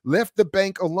training, left the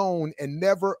bank alone and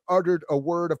never uttered a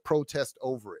word of protest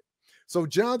over it. So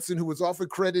Johnson, who was often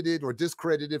credited or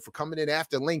discredited for coming in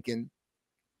after Lincoln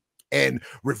and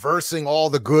reversing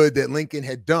all the good that Lincoln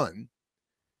had done,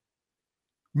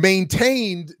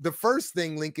 maintained the first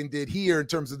thing Lincoln did here in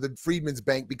terms of the Freedmen's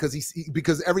Bank,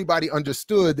 because everybody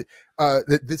understood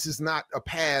that this is not a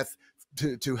path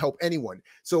to help anyone.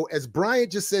 So as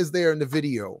Bryant just says there in the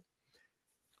video,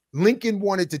 Lincoln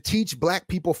wanted to teach black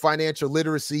people financial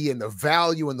literacy and the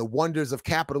value and the wonders of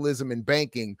capitalism and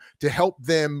banking to help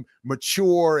them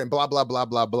mature and blah, blah, blah,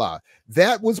 blah, blah.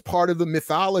 That was part of the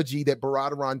mythology that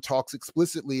Baratheron talks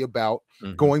explicitly about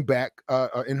going back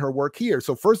in her work here.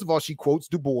 So first of all, she quotes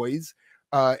Du Bois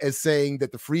as saying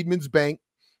that the Freedmen's Bank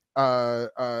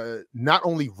not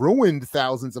only ruined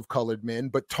thousands of colored men,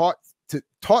 but taught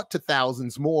to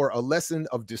thousands more a lesson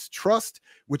of distrust,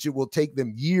 which it will take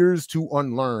them years to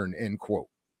unlearn, end quote.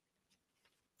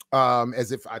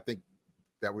 As if I think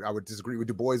that I would disagree with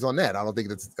Du Bois on that. I don't think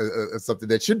that's something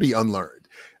that should be unlearned.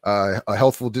 A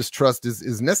healthful distrust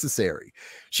is necessary.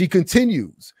 She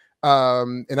continues,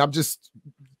 and I'm just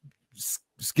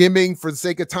skimming for the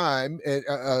sake of time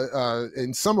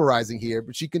and summarizing here,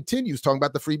 but she continues talking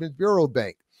about the Freedmen's Bureau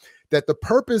Bank, that the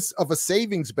purpose of a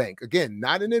savings bank, again,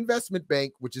 not an investment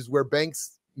bank, which is where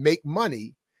banks make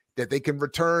money that they can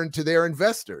return to their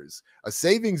investors. A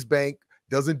savings bank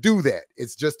doesn't do that.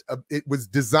 It's just, it was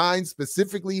designed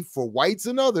specifically for whites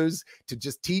and others to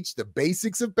just teach the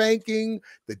basics of banking,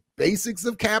 the basics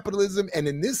of capitalism, and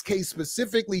in this case,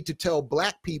 specifically to tell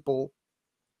black people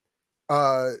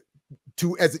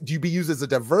to be used as a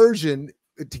diversion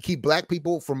to keep black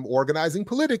people from organizing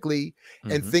politically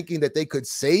and thinking that they could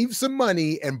save some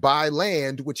money and buy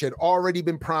land, which had already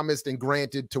been promised and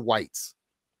granted to whites.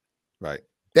 Right.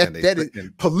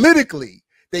 Politically,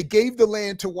 they gave the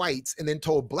land to whites and then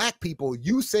told black people,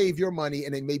 you save your money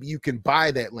and then maybe you can buy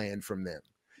that land from them.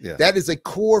 Yeah. That is a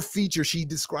core feature she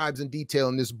describes in detail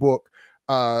in this book.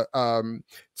 So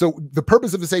the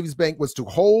purpose of the savings bank was to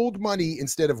hold money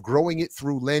instead of growing it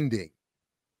through lending.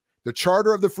 The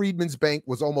charter of the Freedmen's Bank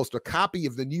was almost a copy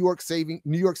of the New York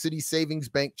City Savings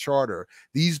Bank charter.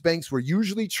 These banks were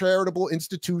usually charitable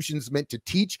institutions meant to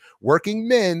teach working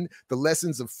men the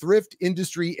lessons of thrift,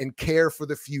 industry, and care for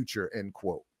the future, end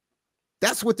quote.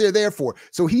 That's what they're there for.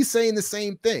 So he's saying the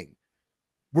same thing.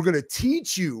 We're going to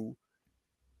teach you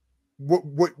what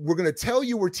we're going to tell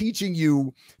you. We're teaching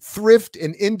you thrift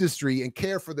and industry and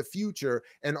care for the future.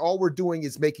 And all we're doing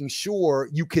is making sure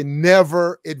you can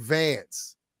never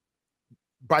advance.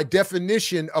 By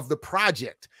definition of the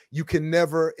project, you can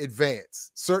never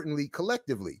advance, certainly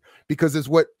collectively, because as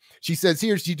what she says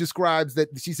here, she describes that,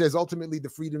 she says ultimately the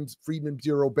Freedmen's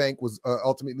Bureau Bank was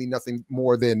ultimately nothing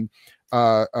more than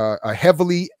a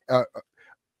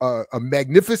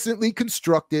magnificently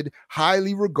constructed,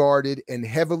 highly regarded, and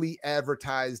heavily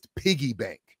advertised piggy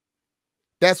bank.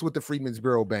 That's what the Freedmen's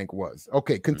Bureau Bank was.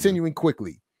 Okay, continuing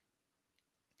quickly.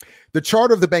 The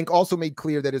charter of the bank also made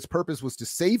clear that its purpose was to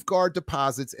safeguard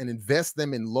deposits and invest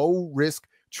them in low-risk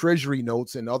treasury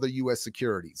notes and other U.S.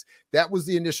 securities. That was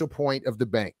the initial point of the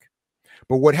bank.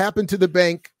 But what happened to the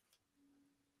bank,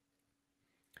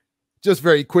 just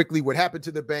very quickly, what happened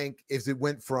to the bank is it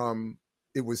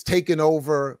was taken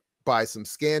over by some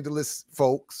scandalous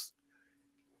folks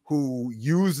who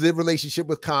used their relationship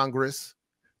with Congress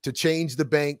to change the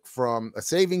bank from a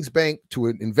savings bank to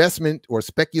an investment or a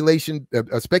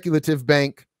speculative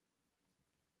bank,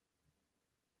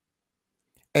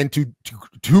 and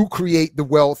to create the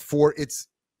wealth for its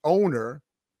owners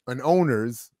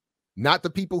not the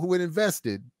people who had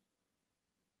invested.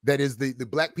 That is the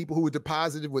black people who were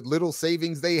deposited with little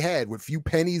savings they had, with few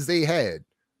pennies they had,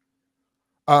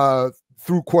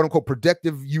 through quote unquote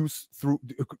productive use,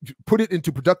 put it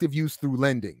into productive use through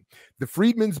lending. The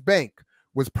Freedmen's Bank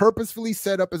was purposefully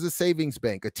set up as a savings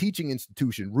bank, a teaching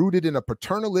institution rooted in a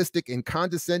paternalistic and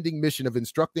condescending mission of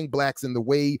instructing blacks in the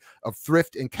way of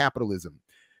thrift and capitalism.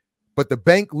 But the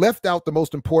bank left out the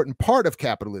most important part of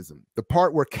capitalism, the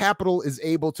part where capital is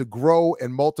able to grow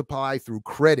and multiply through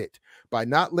credit. By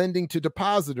not lending to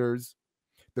depositors,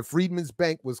 the Freedmen's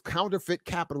Bank was counterfeit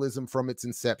capitalism from its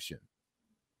inception.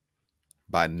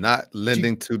 By not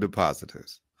lending to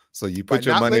depositors. So you put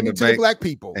your money in the bank, black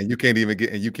people, and you can't even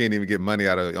get money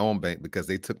out of your own bank because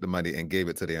they took the money and gave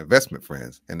it to their investment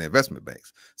friends and the investment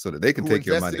banks so that they can take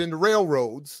your money. Invested in the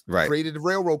railroads, right? Created a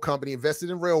railroad company, invested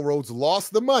in railroads,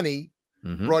 lost the money,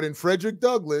 brought in Frederick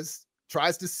Douglass,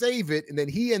 tries to save it, and then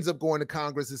he ends up going to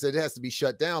Congress and said it has to be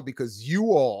shut down because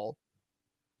you all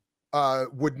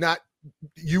let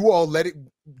it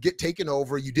get taken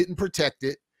over. You didn't protect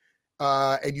it,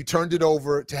 and you turned it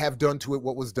over to have done to it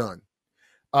what was done.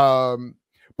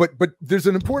 But there's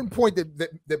an important point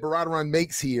that Baradaran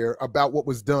makes here about what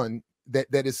was done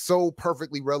that is so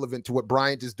perfectly relevant to what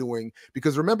Bryant is doing.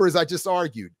 Because remember, as I just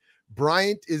argued,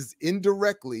 Bryant is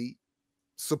indirectly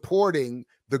supporting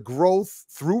the growth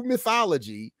through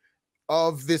mythology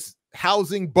of this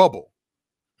housing bubble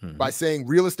by saying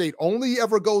real estate only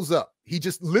ever goes up. He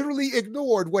just literally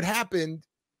ignored what happened.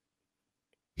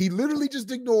 He literally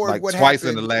just ignored like what twice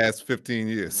happened. In the last 15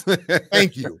 years.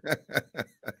 Thank you.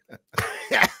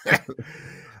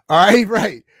 All right,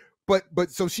 right.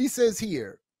 But so she says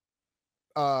here,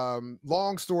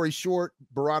 long story short,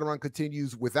 Baradaran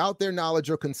continues, without their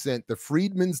knowledge or consent, the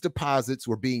freedmen's deposits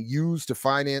were being used to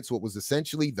finance what was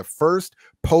essentially the first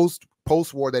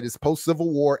post-war, that is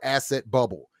post-Civil War asset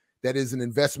bubble, that is an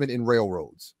investment in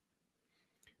railroads.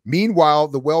 Meanwhile,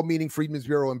 the well-meaning Freedmen's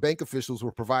Bureau and bank officials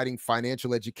were providing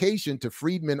financial education to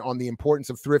freedmen on the importance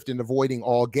of thrift and avoiding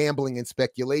all gambling and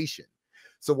speculation.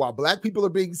 So while black people are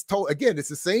being told, again, it's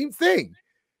the same thing.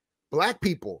 Black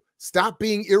people, stop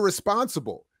being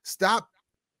irresponsible. Stop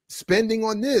spending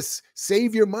on this.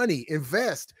 Save your money.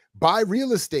 Invest. Buy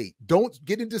real estate. Don't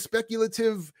get into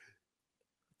speculative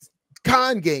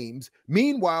con games.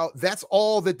 Meanwhile, that's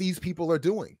all that these people are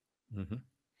doing.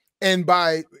 And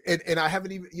I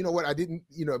haven't even, you know what, I didn't,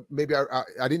 maybe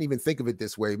I didn't even think of it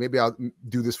this way. Maybe I'll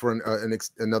do this for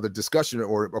another discussion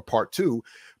or a part two.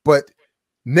 But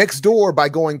next door, by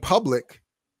going public,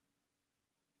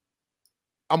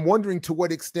 I'm wondering to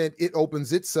what extent it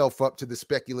opens itself up to the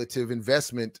speculative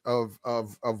investment of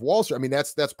Wall Street. I mean,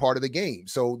 that's part of the game.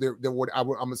 So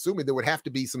I'm assuming there would have to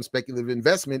be some speculative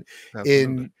investment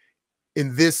in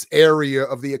this area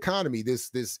of the economy,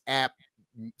 this app,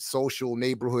 social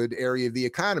neighborhood area of the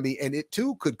economy, and it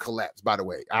too could collapse. By the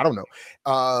way, I don't know.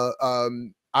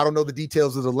 I don't know the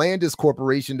details of the Landis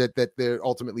Corporation that they're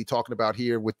ultimately talking about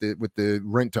here with the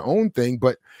rent to own thing,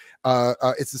 but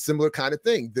it's a similar kind of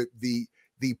thing. The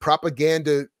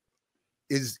propaganda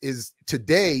is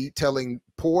today telling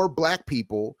poor black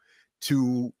people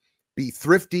to be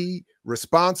thrifty,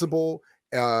 responsible,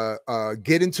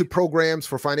 get into programs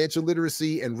for financial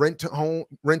literacy and rent to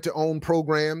own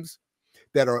programs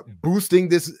that are boosting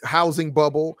this housing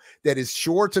bubble that is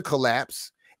sure to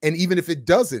collapse. And even if it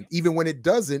doesn't, even when it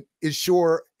doesn't, is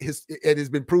sure, it has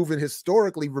been proven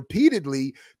historically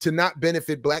repeatedly to not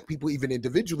benefit black people, even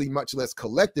individually, much less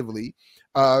collectively,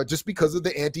 just because of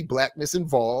the anti-blackness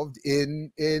involved in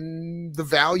the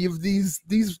value of these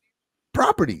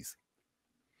properties.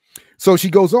 So she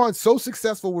goes on, so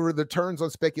successful were the returns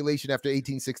on speculation after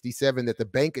 1867 that the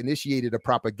bank initiated a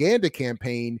propaganda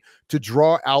campaign to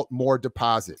draw out more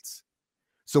deposits.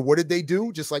 So what did they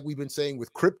do? Just like we've been saying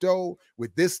with crypto,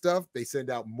 with this stuff, they send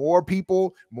out more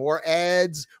people, more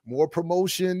ads, more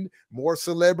promotion, more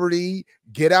celebrity.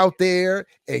 Get out there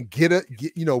and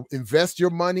invest your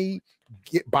money,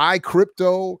 buy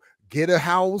crypto, get a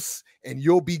house, and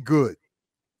you'll be good.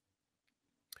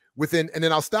 And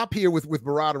then I'll stop here with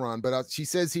Baradaran, but she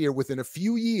says here, within a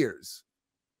few years,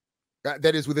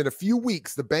 that is within a few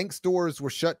weeks, the bank stores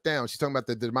were shut down. She's talking about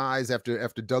the demise after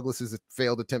Douglas's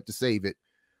failed attempt to save it.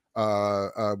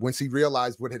 Once he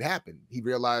realized what had happened, he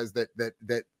realized that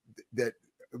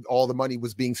all the money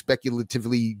was being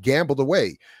speculatively gambled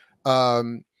away.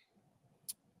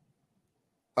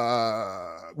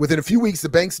 Within a few weeks, the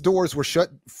bank's doors were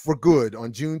shut for good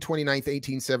on June 29th,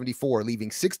 1874, leaving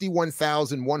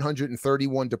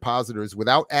 61,131 depositors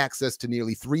without access to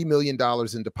nearly $3 million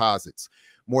in deposits.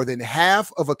 More than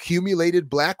half of accumulated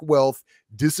black wealth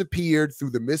disappeared through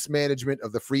the mismanagement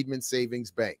of the Freedmen's Savings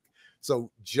Bank.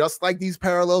 So just like these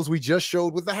parallels we just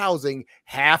showed with the housing,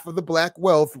 half of the black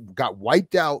wealth got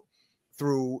wiped out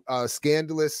through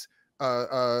scandalous,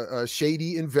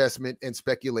 shady investment and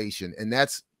speculation, and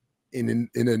that's in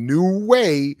a new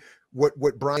way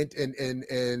what Bryant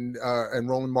and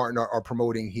Roland Martin are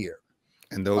promoting here.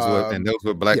 And those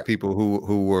were black people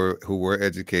who were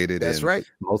educated. That's and right.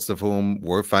 Most of whom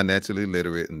were financially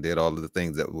literate and did all of the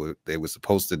things that they were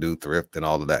supposed to do, thrift and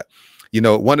all of that. You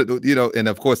know, and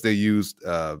of course they used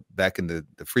back in the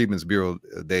Freedmen's Bureau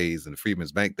days and the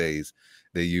Freedmen's Bank days,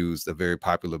 they used a very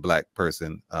popular black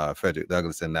person, Frederick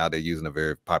Douglass, and now they're using a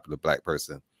very popular black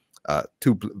person,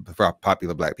 two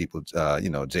popular black people, you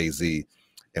know, Jay-Z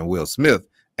and Will Smith.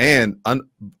 And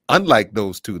unlike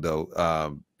those two,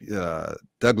 though,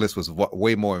 Douglass was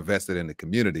way more invested in the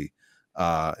community,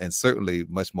 and certainly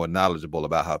much more knowledgeable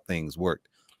about how things worked.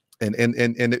 And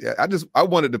I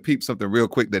wanted to peep something real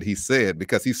quick that he said,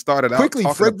 because he started out quickly.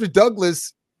 Frederick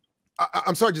Douglass.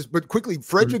 I'm sorry, but quickly,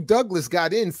 Frederick Douglass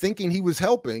got in thinking he was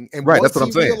helping, and once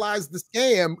he realized the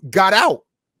scam, got out.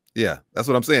 Yeah, that's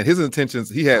what I'm saying. His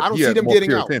intentions, I don't see them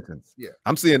getting out. Intentions. Yeah,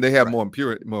 I'm saying they have more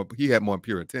impure. He had more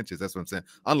impure intentions. That's what I'm saying.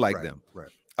 Unlike them,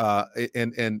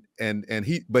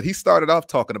 but he started off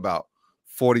talking about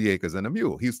 40 acres and a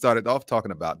mule. He started off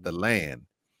talking about the land,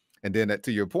 and then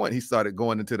to your point, he started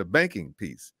going into the banking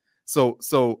piece.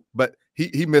 But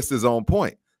he missed his own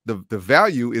point. The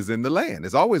value is in the land.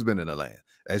 It's always been in the land.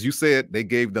 As you said, they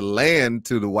gave the land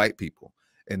to the white people,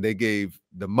 and they gave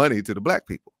the money to the black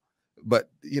people.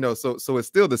 But you know, so it's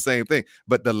still the same thing.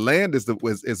 But the land is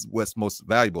what's most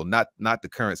valuable, not the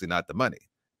currency, not the money.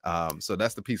 So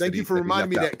that's the piece. Thank you for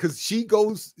reminding me that, because she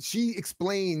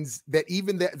explains that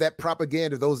even that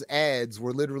propaganda, those ads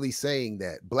were literally saying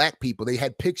that black people, they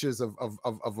had pictures of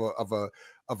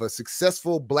a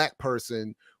successful black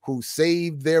person who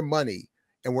saved their money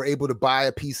and were able to buy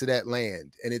a piece of that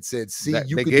land, and it said, "See,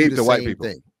 you could do the same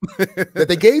thing." That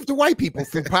they gave to white people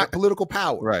through political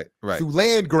power, right, through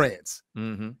land grants.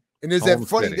 And there's that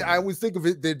funny. I always think of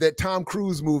it, that Tom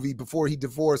Cruise movie before he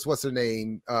divorced. What's her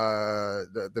name?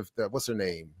 What's her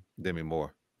name? Demi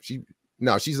Moore.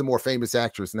 She's a more famous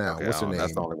actress now. Okay, what's her name?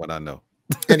 That's the only one I know.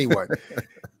 Anyway,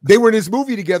 they were in this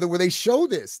movie together where they show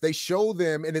this. They show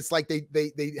them, and it's like they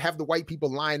have the white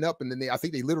people line up, and then I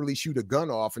think they literally shoot a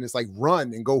gun off, and it's like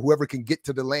run and go. Whoever can get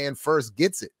to the land first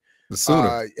gets it. The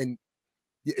sooner.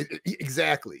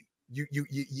 Exactly. You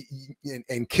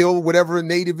and kill whatever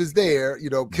native is there. You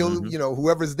know, kill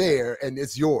whoever's there, and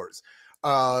it's yours.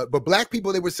 But black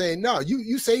people, they were saying, no,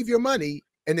 you save your money,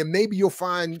 and then maybe you'll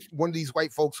find one of these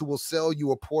white folks who will sell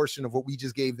you a portion of what we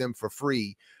just gave them for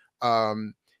free.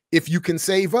 If you can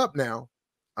save up now,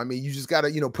 I mean, you just got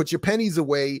to, put your pennies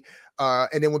away.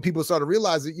 And then when people start to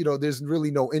realize that, there's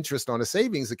really no interest on a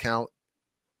savings account.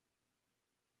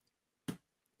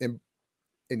 And,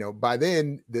 by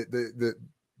then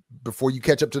before you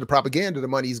catch up to the propaganda, the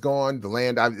money's gone. The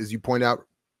land, as you point out,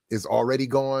 is already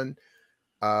gone.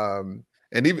 And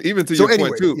even to your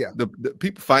point too, the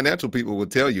people, financial people will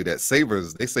tell you that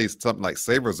savers, they say something like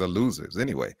savers are losers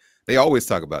anyway. They always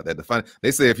talk about that.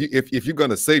 They say if you're going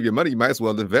to save your money, you might as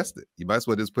well invest it. You might as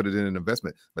well just put it in an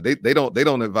investment. But they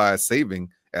don't advise saving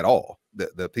at all.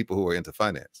 The people who are into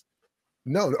finance.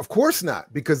 No, of course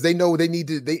not, because they know they need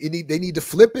to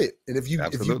flip it. And if you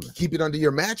keep it under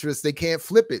your mattress, they can't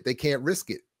flip it. They can't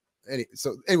risk it.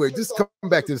 Anyway, just come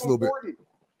back to this a little bit.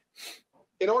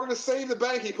 In order to save the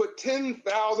bank, he put $10,000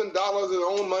 of his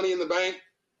own money in the bank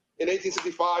in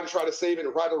 1865 to try to save it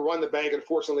and try to run the bank.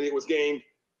 Unfortunately, it was gamed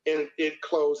and it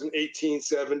closed in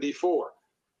 1874.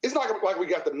 It's not like we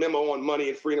got the memo on money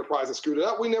and free enterprise and screwed it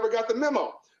up. We never got the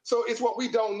memo. So it's what we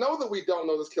don't know that we don't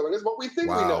know that's killing us. What we think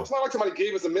we know. It's not like somebody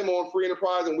gave us a memo on free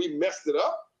enterprise and we messed it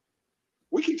up.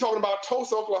 We keep talking about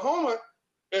Tulsa, Oklahoma,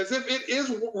 as if it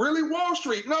is really Wall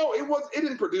Street. No, it was. It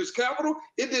didn't produce capital.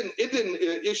 It didn't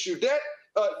issue debt.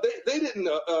 They didn't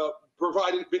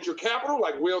provide venture capital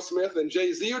like Will Smith and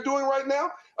Jay-Z are doing right now.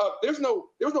 There was no.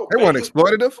 They weren't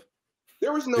exploitative.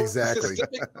 There was no exactly.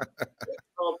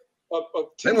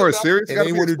 They weren't serious. And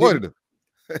anyone who didn't,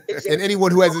 and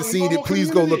anyone who hasn't seen it, please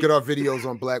go look at our videos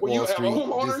on Black Wall Street.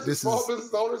 This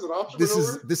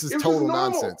is total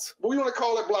nonsense. But we want to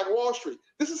call it Black Wall Street.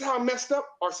 This is how messed up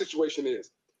our situation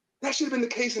is. That should have been the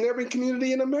case in every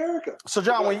community in America. So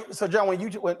John, when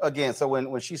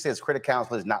she says credit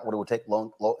counseling is not what it would take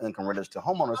low income renters to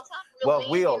homeowners, well,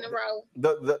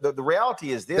 the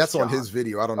reality is this. That's John, on his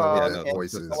video. I don't know what that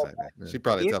voice is. She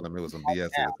probably telling me it was some BS.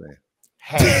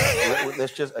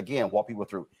 Let's just again walk people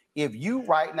through. If you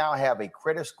right now have a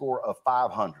credit score of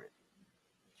 500,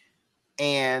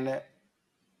 and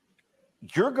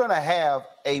you're going to have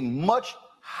a much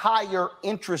higher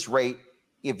interest rate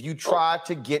if you try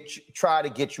to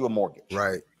get you a mortgage.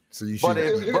 Right. So you should.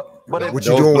 But if what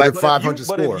you doing with a 500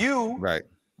 score? But if you right.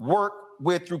 work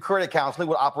through credit counseling,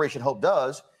 what Operation Hope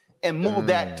does, and move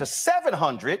that to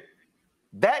 700,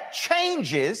 that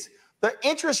changes the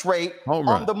interest rate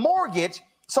on the mortgage.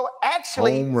 So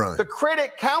actually, the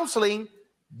credit counseling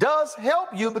does help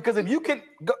you, because if you can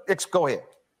go ahead.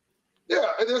 Yeah,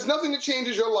 and there's nothing that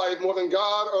changes your life more than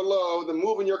God or love than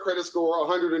moving your credit score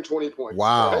 120 points.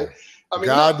 Wow. Right? I mean,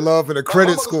 God, love, and a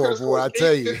credit score, boy, I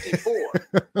tell you.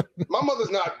 My mother's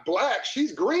not black,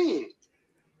 she's green.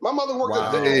 My mother worked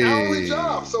an hourly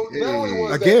job. So not only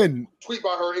was that tweet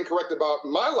by her incorrect about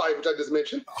my life, which I just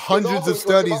mentioned, hundreds of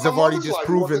studies have already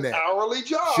disproven that. Hourly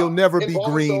job. She'll never be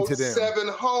green to them. 7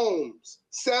 homes.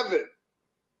 7.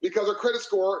 Because her credit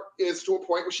score is to a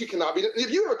point where she cannot be. If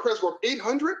you have a credit score of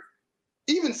 800,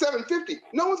 even 750,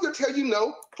 no one's going to tell you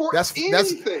no for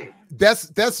anything. That's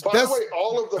By the way,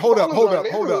 all of the hold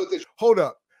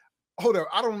up.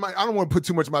 I don't want to put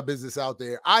too much of my business out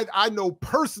there. I know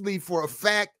personally for a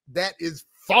fact that is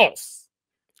false.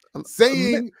 I'm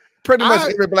saying pretty much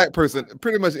any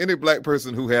black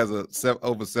person who has a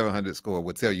over 700 score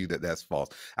will tell you that that's false.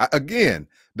 Again,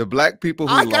 the black people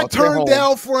who got turned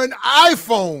down for an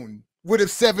iPhone with a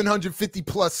 750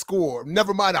 plus score,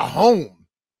 never mind a home.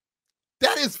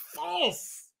 That is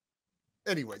false.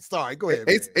 Anyway, sorry. Go ahead.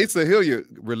 Asa Hilliard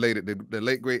related, the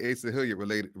late great Asa Hilliard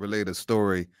related a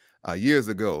story years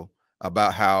ago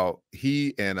about how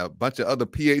he and a bunch of other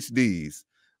PhDs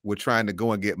were trying to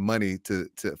go and get money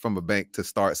from a bank to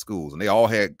start schools, and they all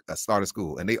had started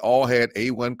school, and they all had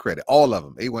A1 credit, all of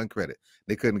them A1 credit.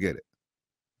 They couldn't get it.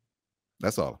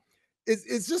 That's all.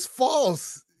 It's just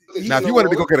false. Now, if you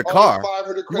wanted to go get a car,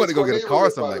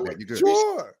 or something like that, you could.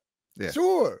 Sure. Yeah.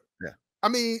 Sure. Yeah. I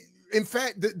mean, in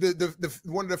fact, the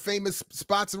one of the famous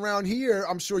spots around here,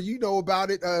 I'm sure you know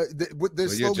about it.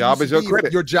 Your job is your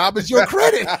credit. Your job is your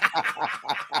credit.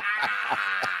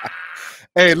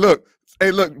 Hey, look,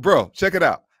 bro, check it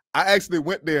out. I actually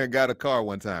went there and got a car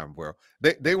one time, bro.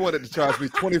 They wanted to charge me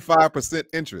 25%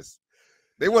 interest.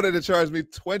 They wanted to charge me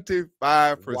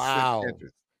 25%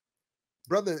 interest.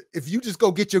 Brother, if you just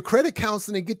go get your credit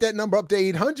counseling and get that number up to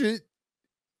 800,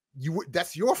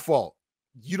 that's your fault.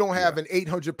 You don't have an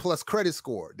 800 plus credit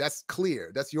score. That's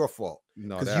clear. That's your fault.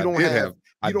 No, because you don't have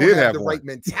the right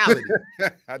mentality.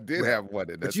 I did have one.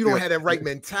 But you don't have that right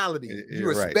mentality.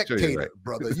 You're a spectator,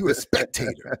 brother. You're a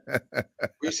spectator.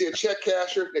 You see a check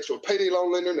casher next to a payday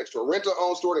loan lender, next to a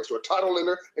rental-owned store, next to a title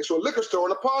lender, next to a liquor store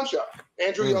and a pawn shop.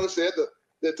 Andrew Young said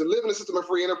that to live in a system of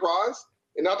free enterprise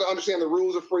and not to understand the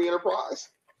rules of free enterprise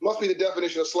must be the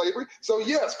definition of slavery. So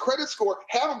yes, credit score,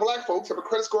 half of black folks have a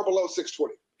credit score below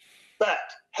 620.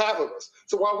 Fact, half of us.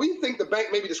 So while we think the bank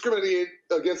may be discriminating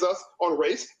against us on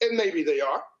race, and maybe they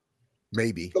are,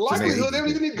 maybe the likelihood they don't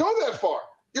even need to go that far.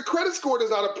 Your credit score does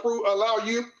not allow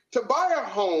you to buy a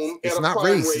home at a prime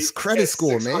rate. It's credit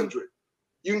score, man.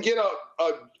 You can get a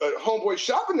homeboy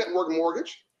shopping network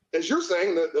mortgage, as you're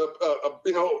saying,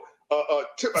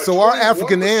 so our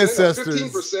African ancestors,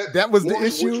 that was the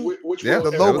issue.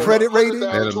 The low credit rating.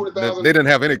 They didn't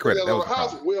have any credit. That was the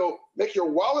problem. Will make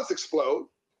your wallets explode.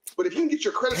 But if you can get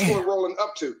your credit score rolling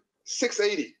up to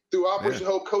 680 through Operation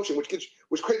Hope coaching, which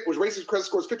raises credit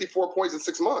scores 54 points in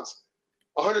 6 months,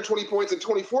 120 points in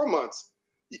 24 months,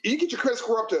 you get your credit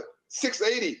score up to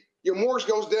 680. Your mortgage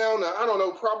goes down, I don't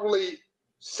know, probably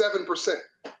 7%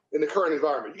 in the current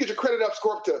environment. You get your credit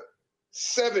score up to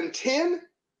 710,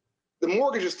 the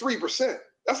mortgage is 3%.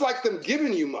 That's like them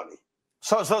giving you money.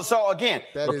 So again,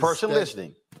 the person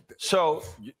listening. So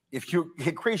if you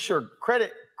increase your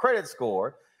credit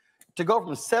score, to go from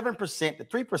 7% to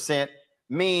 3%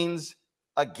 means,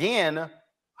 again,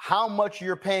 how much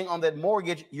you're paying on that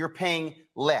mortgage, you're paying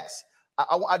less.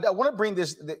 I want to bring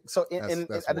this. So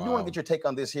I do want to get your take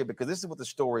on this here, because this is what the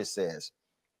story says,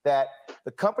 that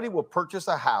the company will purchase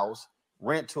a house,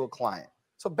 rent to a client.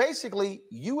 So basically,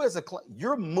 you as a client,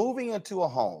 you're moving into a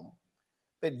home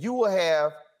that you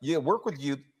will work with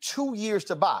you 2 years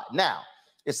to buy. Now,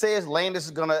 it says Landis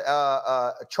is going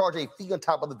to charge a fee on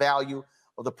top of the value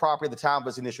of the property at the time of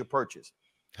its initial purchase.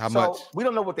 How much? We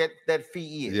don't know what that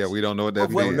fee is. Yeah, we don't know what that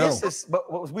fee is.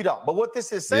 We don't. But what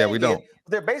this is saying we don't.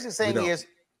 what they're basically saying is,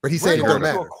 but he said it don't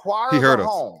matter. Acquire the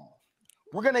home.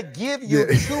 We're going to give you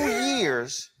 2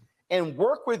 years and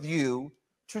work with you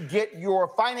to get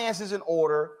your finances in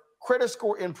order, credit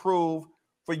score improved,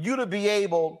 for you to be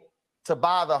able to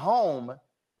buy the home.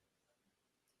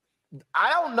 I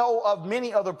don't know of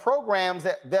many other programs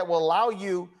that will allow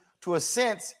you to, a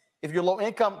sense, if you're low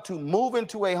income, to move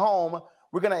into a home.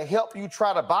 We're going to help you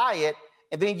try to buy it,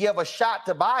 and then you have a shot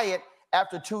to buy it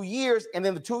after 2 years, and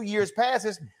then the 2 years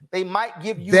passes, they might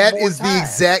give you that more is time. the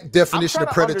exact definition of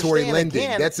to predatory understand lending.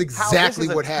 again That's how exactly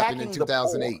this is what happened in attacking the poor.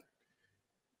 2008.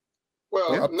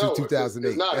 Well, up no, to 2008.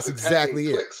 it's not. That's It's exactly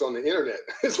it. clicks on the internet.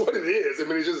 It's what it is. I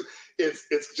mean,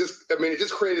 it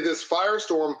just created this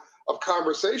firestorm of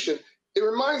conversation. It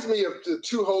reminds me of the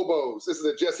two hobos. This is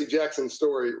a Jesse Jackson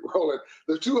story, Roland.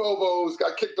 The two hobos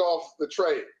got kicked off the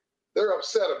train. They're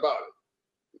upset about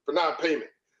it for non-payment.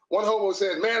 One hobo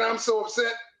said, "Man, I'm so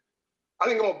upset. I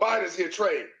think I'm gonna buy this here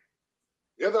train."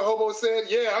 The other hobo said,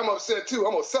 "Yeah, I'm upset too.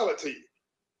 I'm gonna sell it to you."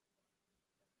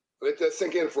 Let that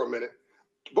sink in for a minute.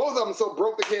 Both of them so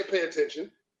broke they can't pay attention.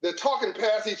 They're talking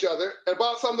past each other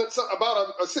about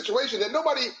about a situation that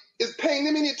nobody is paying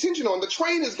them any attention on. The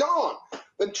train is gone.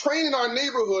 The train in our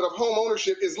neighborhood of home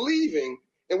ownership is leaving,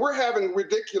 and we're having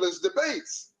ridiculous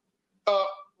debates.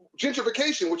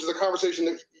 Gentrification, which is a conversation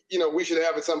that we should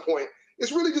have at some point,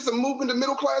 is really just a movement of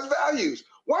middle class values.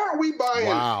 Why aren't we buying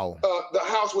the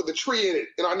house with the tree in it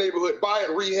in our neighborhood? Buy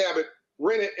it, rehab it,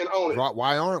 rent it, and own it.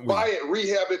 Why aren't we? Buy it,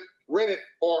 rehab it, rent it,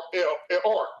 or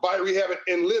buy it, rehab it,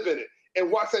 and live in it,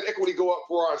 and watch that equity go up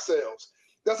for ourselves.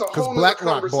 That's a whole nother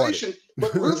conversation.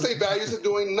 But real estate values are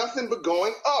doing nothing but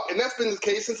going up, and that's been the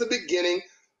case since the beginning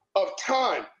of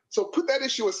time. So put that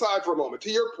issue aside for a moment. To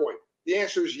your point, the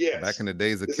answer is yes. Back in the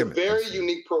days of it's a very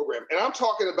unique program, and I'm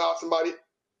talking about somebody.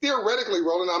 Theoretically,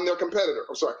 Roland, I'm their competitor.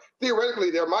 I'm sorry.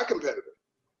 Theoretically, they're my competitor.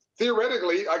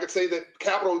 Theoretically, I could say that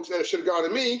capital should have gone to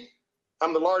me.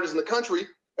 I'm the largest in the country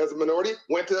as a minority.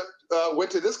 Went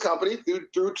to this company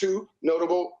through two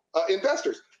notable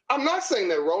investors. I'm not saying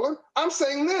that, Roland. I'm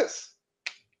saying this.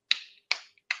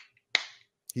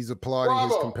 He's applauding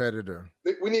his competitor.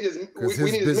 We need as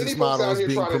many business model is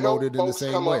being promoted in the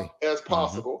same way as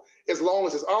possible, as long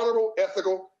as it's honorable,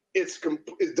 ethical. It's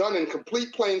done in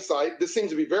complete plain sight. This seems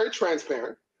to be very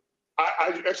transparent.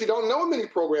 I actually don't know many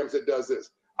programs that does this.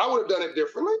 I would have done it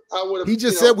differently. I would have. He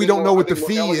just said we don't know what the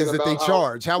fee is that they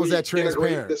charge. How is that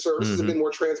transparent? The services have been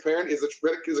more transparent. Is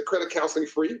a credit counseling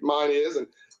free? Mine is, and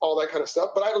all that kind of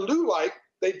stuff. But I do like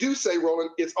they do say,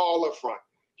 Roland, it's all up front.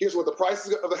 Here's what the price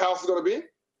of the house is going to be.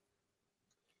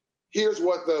 Here's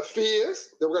what the fee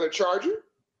is that we're going to charge you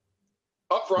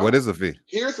up front. What is the fee?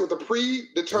 Here's what the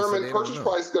predetermined purchase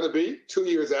price is going to be 2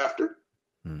 years after.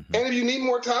 And if you need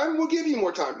more time, we'll give you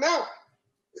more time. Now,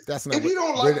 that's not if you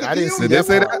don't like the I didn't deal, they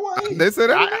say that. They said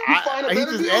that. He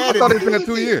just deal. added. I thought it been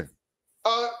 2 years.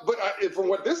 But from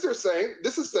what this is saying,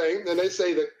 then they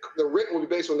say that the rent will be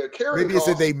based on their carrying Maybe it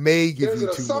said they may give There's you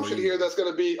an assumption here that's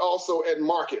going to be also at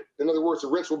market. In other words, the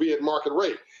rents will be at market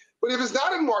rate. But if it's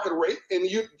not at market rate and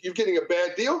you're getting a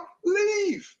bad deal,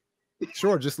 leave.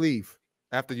 Sure, just leave.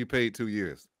 After you paid 2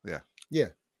 years. Yeah.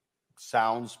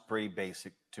 Sounds pretty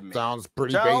basic to me. Sounds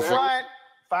pretty basic. Bryant,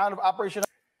 founder of Operation.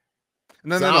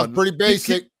 No. Pretty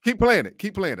basic. Keep playing it.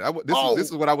 Keep playing it. This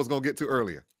is what I was going to get to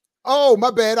earlier. Oh, my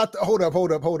bad. Hold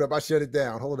up. I shut it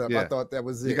down. Hold up. Yeah. I thought that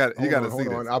was it. You got to see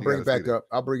this. I'll bring it back up.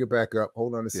 I'll bring it back up.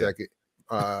 Hold on a second.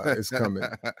 It's coming.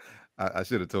 I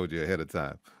should have told you ahead of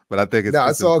time, but I think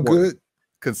it's all good.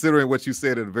 Considering what you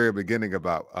said at the very beginning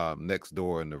about next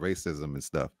door and the racism and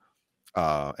stuff,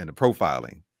 and the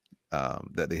profiling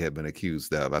that they had been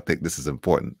accused of, I think this is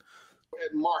important.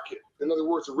 At market. In other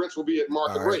words, the rents will be at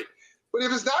market rate. But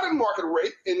if it's not at market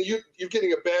rate and you're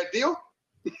getting a bad deal.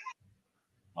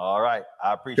 All right,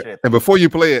 I appreciate it. And before you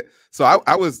play it, I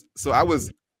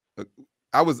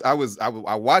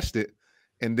watched it,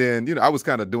 and then I was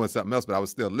kind of doing something else, but I was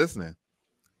still listening.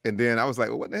 And then I was like,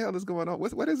 well, what the hell is going on?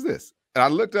 What is this? And I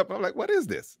looked up and I'm like, what is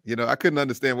this? I couldn't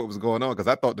understand what was going on because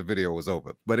I thought the video was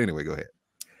over. But anyway, go ahead.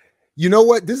 You know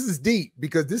what? This is deep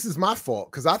because this is my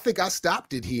fault because I think I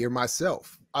stopped it here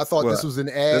myself. I thought this was an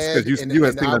ad. That's because you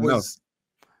had seen enough.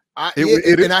 It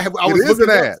is an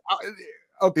ad.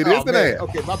 Okay, it is an ad.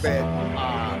 Okay, my bad.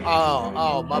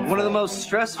 My One of the most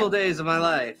stressful days of my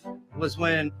life was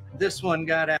when this one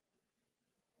got out.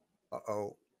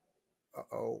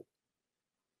 Uh-oh.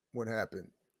 What happened?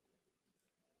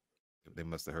 They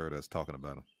must have heard us talking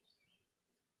about him.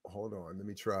 Hold on. Let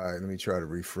me try to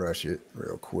refresh it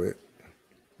real quick.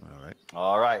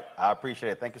 All right. I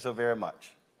appreciate it. Thank you so very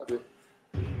much.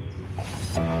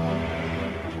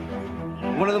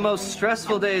 One of the most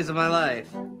stressful days of my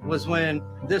life was when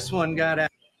this one got out.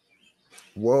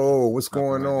 Whoa, what's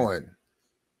going on?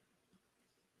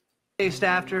 Chased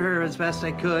after her as best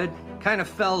I could, kind of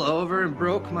fell over and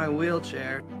broke my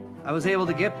wheelchair. I was able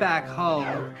to get back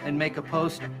home and make a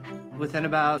post. Within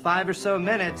about 5 or so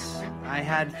minutes, I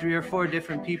had 3 or 4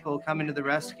 different people coming to the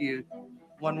rescue.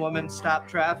 One woman stopped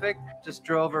traffic, just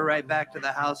drove her right back to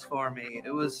the house for me.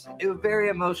 It was a very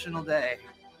emotional day.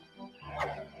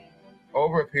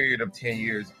 Over a period of 10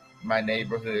 years, my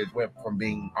neighborhood went from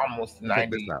being almost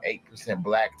 98%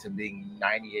 black to being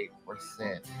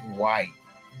 98% white.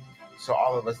 So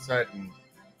all of a sudden,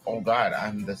 oh God,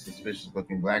 I'm the suspicious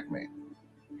looking black man.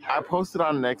 I posted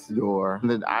on Nextdoor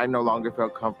that I no longer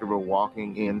felt comfortable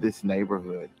walking in this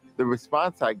neighborhood. The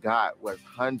response I got was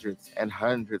hundreds and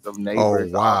hundreds of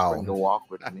neighbors offering to walk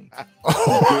with me.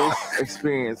 This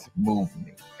experience moved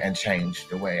me and changed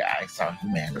the way I saw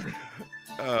humanity.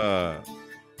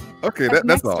 Okay,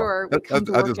 that's all. We come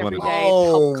to work every day to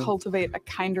help cultivate a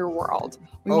kinder world.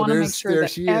 We want to make sure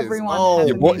that everyone has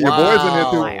your boy's in here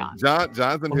too. John's in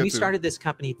here too. When we started this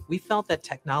company, we felt that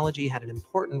technology had an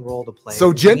important role to play.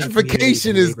 So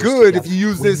gentrification is good if you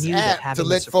use this app to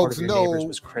let folks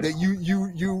know that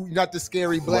you not the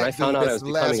scary black. When I found out I was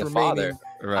becoming a father,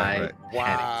 right.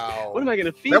 Wow. What am I going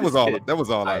to feed? That was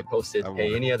all. I posted,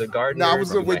 hey, any other gardeners? No, I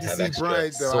was gonna wait to see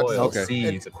Bryant though. Soil,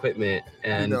 seeds, equipment,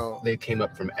 and they came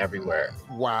up from everywhere.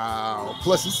 Wow.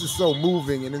 Plus, this is so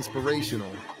moving and inspirational.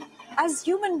 As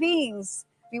human beings,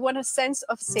 we want a sense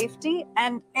of safety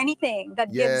and anything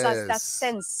that gives us that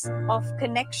sense of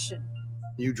connection.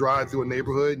 You drive through a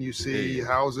neighborhood and you see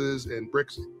houses and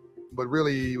bricks, but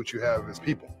really what you have is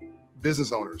people,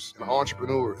 business owners, and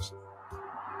entrepreneurs.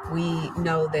 We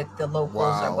know that the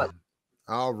locals are what.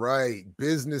 All right,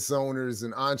 business owners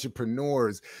and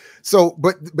entrepreneurs. So,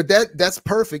 but that's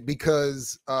perfect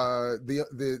because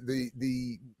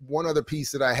the one other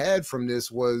piece that I had from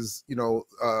this was,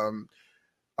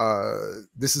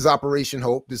 this is Operation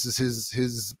Hope. This is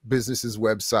his business's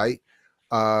website,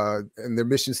 and their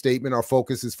mission statement. Our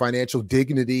focus is financial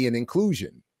dignity and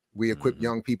inclusion. We equip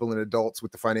young people and adults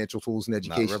with the financial tools and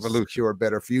education to secure a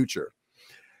better future.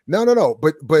 No,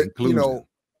 but inclusion.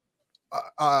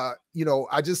 I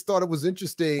just thought it was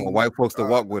interesting. For white folks to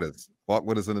walk with us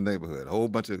in the neighborhood. A whole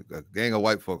bunch of gang of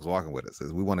white folks walking with us.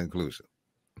 Says we want inclusion.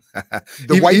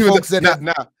 The white folks that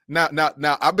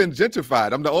now I've been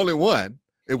gentrified. I'm the only one.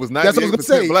 It was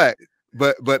 98% black,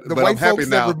 but I'm happy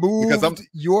now because I'm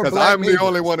the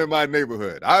only one in my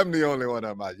neighborhood. I'm the only one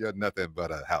you're nothing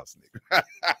but a house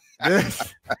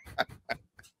nigga.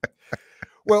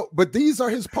 Well, but these are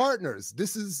his partners.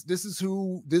 This is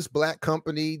who this black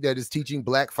company that is teaching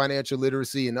black financial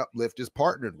literacy and uplift is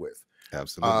partnered with.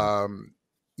 Absolutely.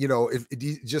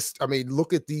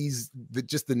 Look at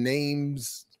the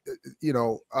names,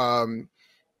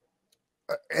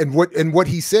 and what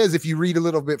he says. If you read a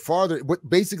little bit farther,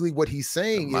 what he's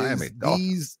saying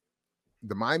is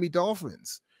the Miami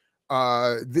Dolphins.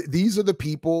 These are the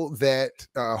people that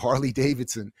Harley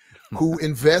Davidson, who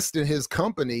invest in his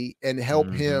company and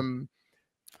help him.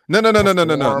 No. He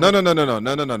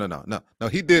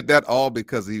did that all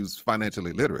because he was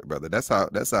financially literate, brother. That's how.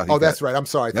 Oh, that's right. I'm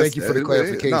sorry. Thank you for the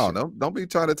clarification. No, don't be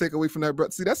trying to take away from that,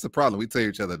 brother. See, that's the problem. We tear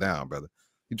each other down, brother.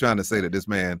 You're trying to say that this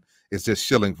man is just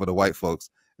shilling for the white folks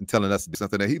and telling us to do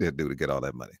something that he didn't do to get all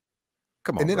that money.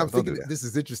 Come on, and then bro, I'm thinking this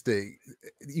is interesting.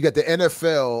 You got the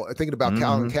NFL thinking about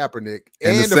Colin Kaepernick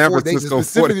and the San Francisco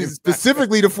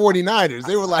specifically the 49ers.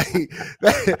 They were like,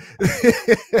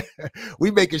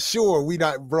 we making sure we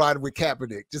not riding with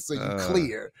Kaepernick, just so you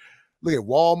clear. Look at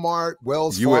Walmart,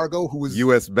 Wells Fargo, who was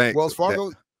U.S. Bank. Wells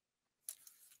Fargo.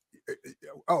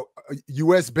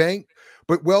 U.S. Bank,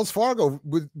 but Wells Fargo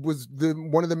was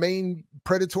one of the main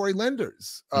predatory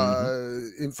lenders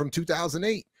from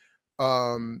 2008.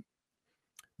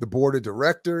 The board of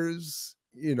directors,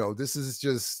 this is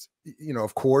just,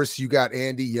 of course, you got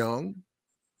Andy Young,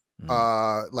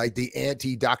 like the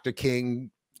anti-Dr.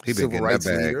 King civil rights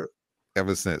leader.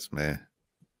 Ever since, man.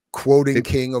 Quoting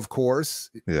King, of course.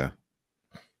 Yeah.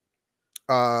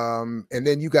 And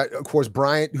then you got, of course,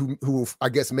 Bryant, who I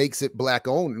guess makes it black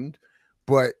owned,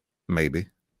 but maybe.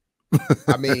 Black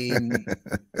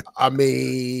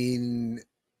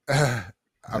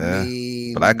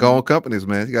owned companies,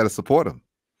 man. You got to support them.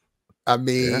 All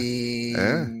these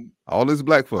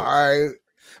black folks. All right.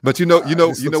 But you know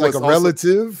like a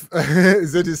relative.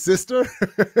 Is it his sister?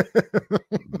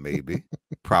 Maybe,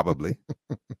 probably.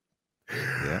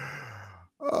 Yeah.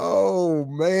 Oh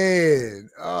man.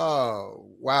 Oh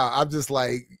wow. I'm just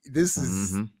like, this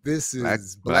is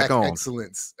black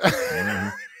excellence.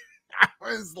 I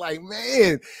was like,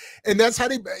 man, and that's how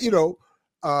they, But he's on.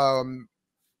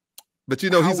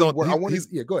 Go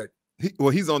ahead.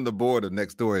 He's on the board of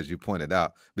Nextdoor, as you pointed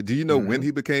out. But do you know when he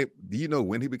became? Do you know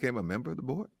when he became a member of the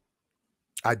board?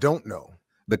 I don't know.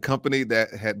 The company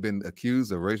that had been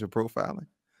accused of racial profiling,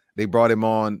 they brought him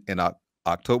on in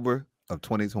October of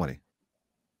 2020.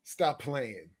 Stop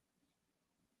playing.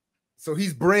 So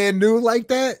he's brand new like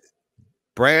that?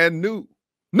 Brand new.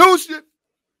 No shit.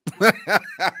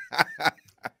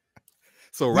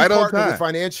 So right on time.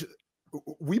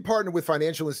 We partner with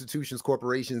financial institutions,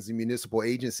 corporations, and municipal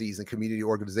agencies and community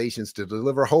organizations to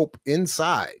deliver hope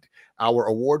inside our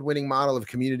award-winning model of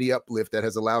community uplift that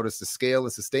has allowed us to scale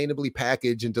and sustainably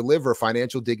package and deliver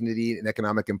financial dignity and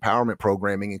economic empowerment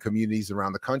programming in communities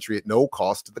around the country at no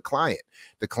cost to the client.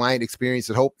 The client experience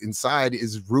at Hope Inside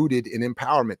is rooted in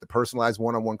empowerment, the personalized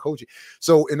one-on-one coaching.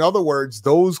 So in other words,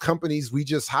 those companies we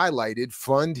just highlighted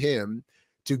fund him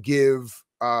to give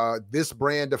this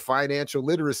brand of financial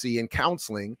literacy and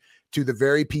counseling to the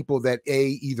very people that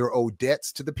either owe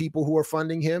debts to the people who are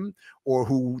funding him, or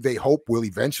who they hope will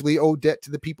eventually owe debt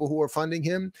to the people who are funding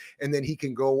him. And then he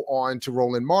can go on to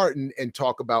Roland Martin and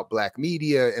talk about Black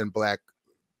media and Black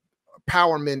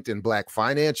empowerment and Black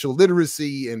financial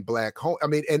literacy and Black home.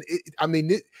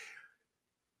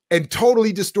 And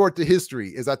totally distort the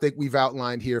history, as I think we've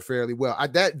outlined here fairly well.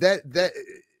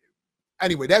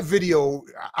 Anyway, that video,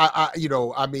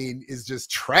 is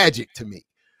just tragic to me.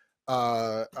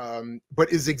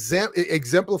 But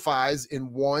exemplifies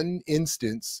in one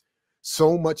instance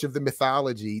so much of the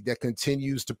mythology that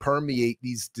continues to permeate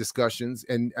these discussions,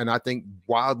 and I think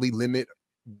wildly limit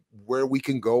where we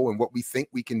can go and what we think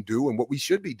we can do and what we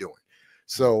should be doing.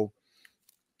 So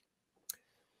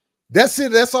that's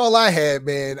it. That's all I had,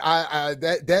 man.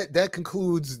 That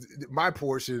concludes my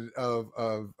portion of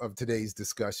today's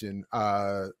discussion.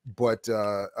 I'm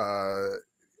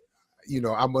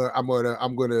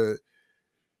gonna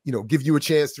give you a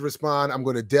chance to respond. I'm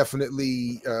gonna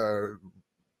definitely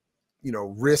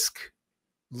risk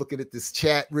looking at this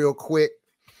chat real quick.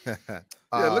 Yeah,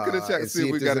 look at the chat and see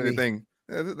if we got anything.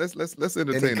 Let's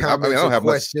entertain it. I don't have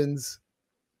questions.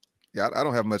 Yeah, I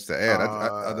don't have much to add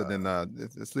other than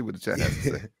let's see what the chat has to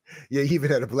say. Yeah, he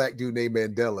even had a Black dude named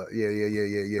Mandela.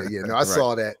 Yeah. No, I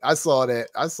saw that. I saw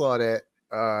that.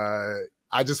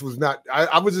 I just was not.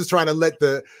 I was just trying to let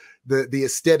the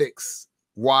aesthetics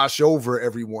wash over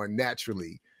everyone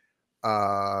naturally.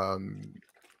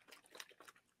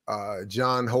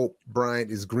 John Hope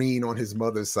Bryant is green on his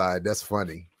mother's side. That's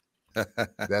funny.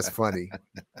 That's funny.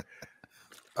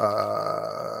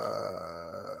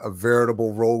 A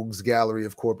veritable rogues gallery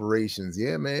of corporations.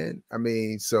 Yeah, man. I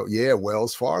mean, so yeah,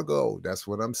 Wells Fargo. That's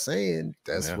what I'm saying.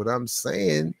 That's what I'm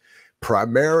saying.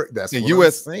 Primary. That's what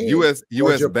I'm saying. U.S.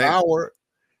 Bank. Power.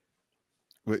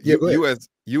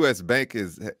 U.S. Bank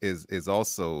is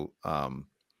also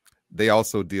they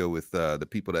also deal with the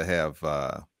people that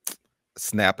have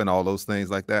SNAP and all those things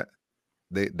like that.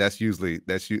 That's usually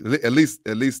at least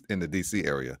in the DC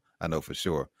area. I know for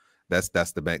sure.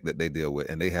 That's the bank that they deal with,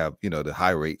 and they have the high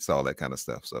rates, all that kind of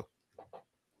stuff. So,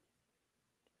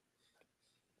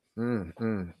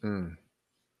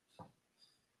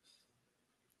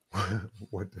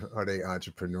 What are they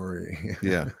entrepreneuring?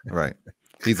 Yeah, right.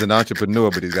 He's an entrepreneur,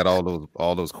 but he's got all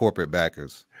those corporate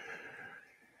backers.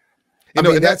 Yeah.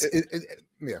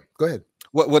 Go ahead.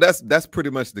 Well, that's pretty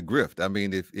much the grift. I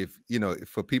mean, if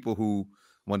for people who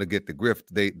want to get the grift,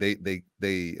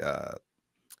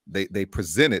 they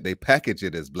present it, they package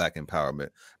it as Black empowerment,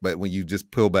 but when you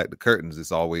just peel back the curtains,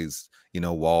 it's always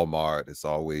Walmart, it's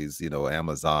always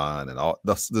Amazon, and all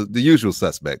the usual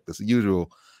suspect, the usual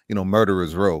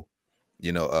murderers row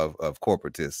of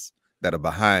corporatists that are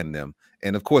behind them.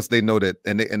 And of course they know that,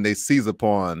 and they seize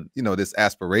upon this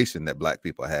aspiration that Black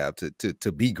people have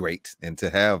to be great and to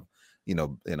have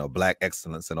Black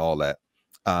excellence and all that.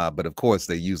 But of course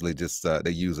they usually just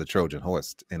they use a Trojan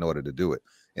horse in order to do it.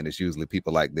 And it's usually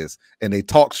people like this, and they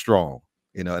talk strong,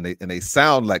 and they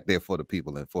sound like they're for the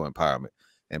people and for empowerment.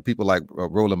 And people like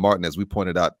Roland Martin, as we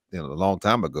pointed out, a long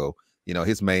time ago,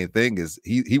 his main thing is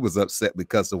he was upset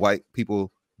because the white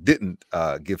people didn't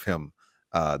give him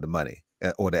the money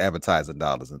or the advertising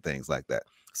dollars and things like that.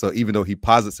 So even though he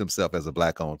posits himself as a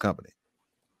Black-owned company.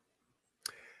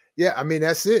 Yeah, I mean,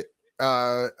 that's it.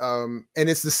 And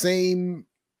it's the same.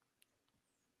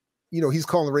 He's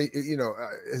calling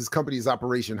his company's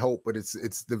Operation Hope, but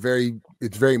it's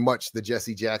very much the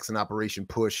Jesse Jackson Operation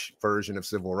Push version of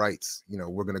civil rights.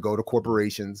 We're going to go to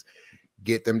corporations,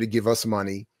 get them to give us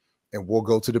money, and we'll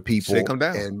go to the people, shake them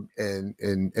down,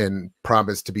 and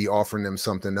promise to be offering them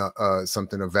something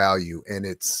of value. And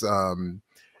it's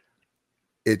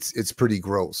pretty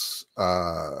gross.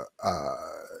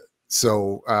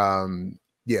 So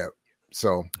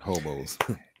hobos.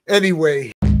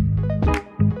 Anyway.